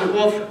help the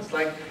orphans,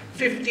 like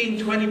 15,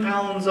 20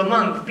 pounds a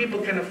month. People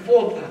can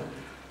afford that,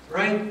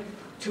 right?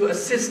 To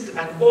assist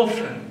an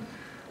orphan,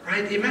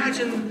 right?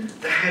 Imagine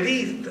the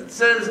hadith that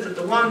says that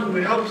the one who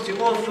helps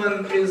the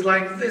orphan is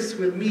like this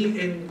with me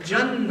in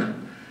Jannah.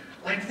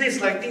 Like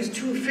this, like these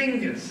two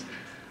fingers,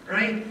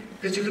 right?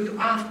 Because you look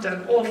after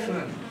an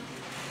orphan,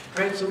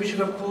 right? So we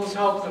should of course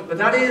help them. But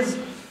that is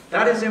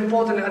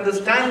important,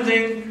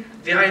 understanding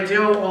the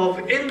idea of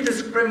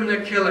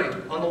indiscriminate killing.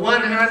 On the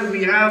one hand,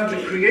 we have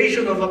the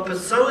creation of a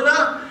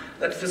persona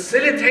that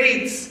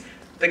facilitates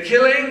the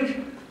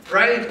killing,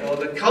 right? Or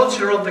the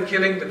culture of the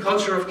killing, the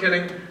culture of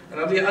killing.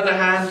 And on the other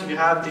hand, you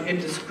have the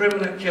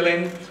indiscriminate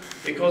killing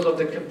because of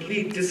the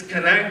complete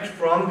disconnect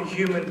from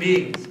human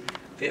beings.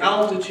 The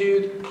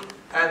altitude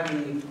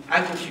and the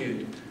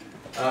attitude.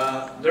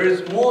 There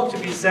is more to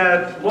be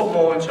said, a lot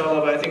more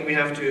inshallah, but I think we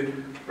have to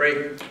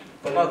break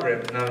for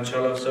Maghrib now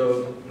inshallah.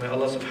 So may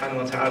Allah subhanahu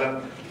wa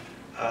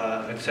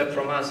ta'ala accept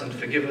from us and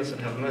forgive us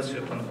and have mercy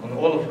upon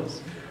all of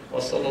us. Wa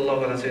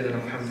sallallahu ala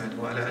sayyidina Muhammad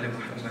wa ala ali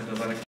Muhammad wa barak.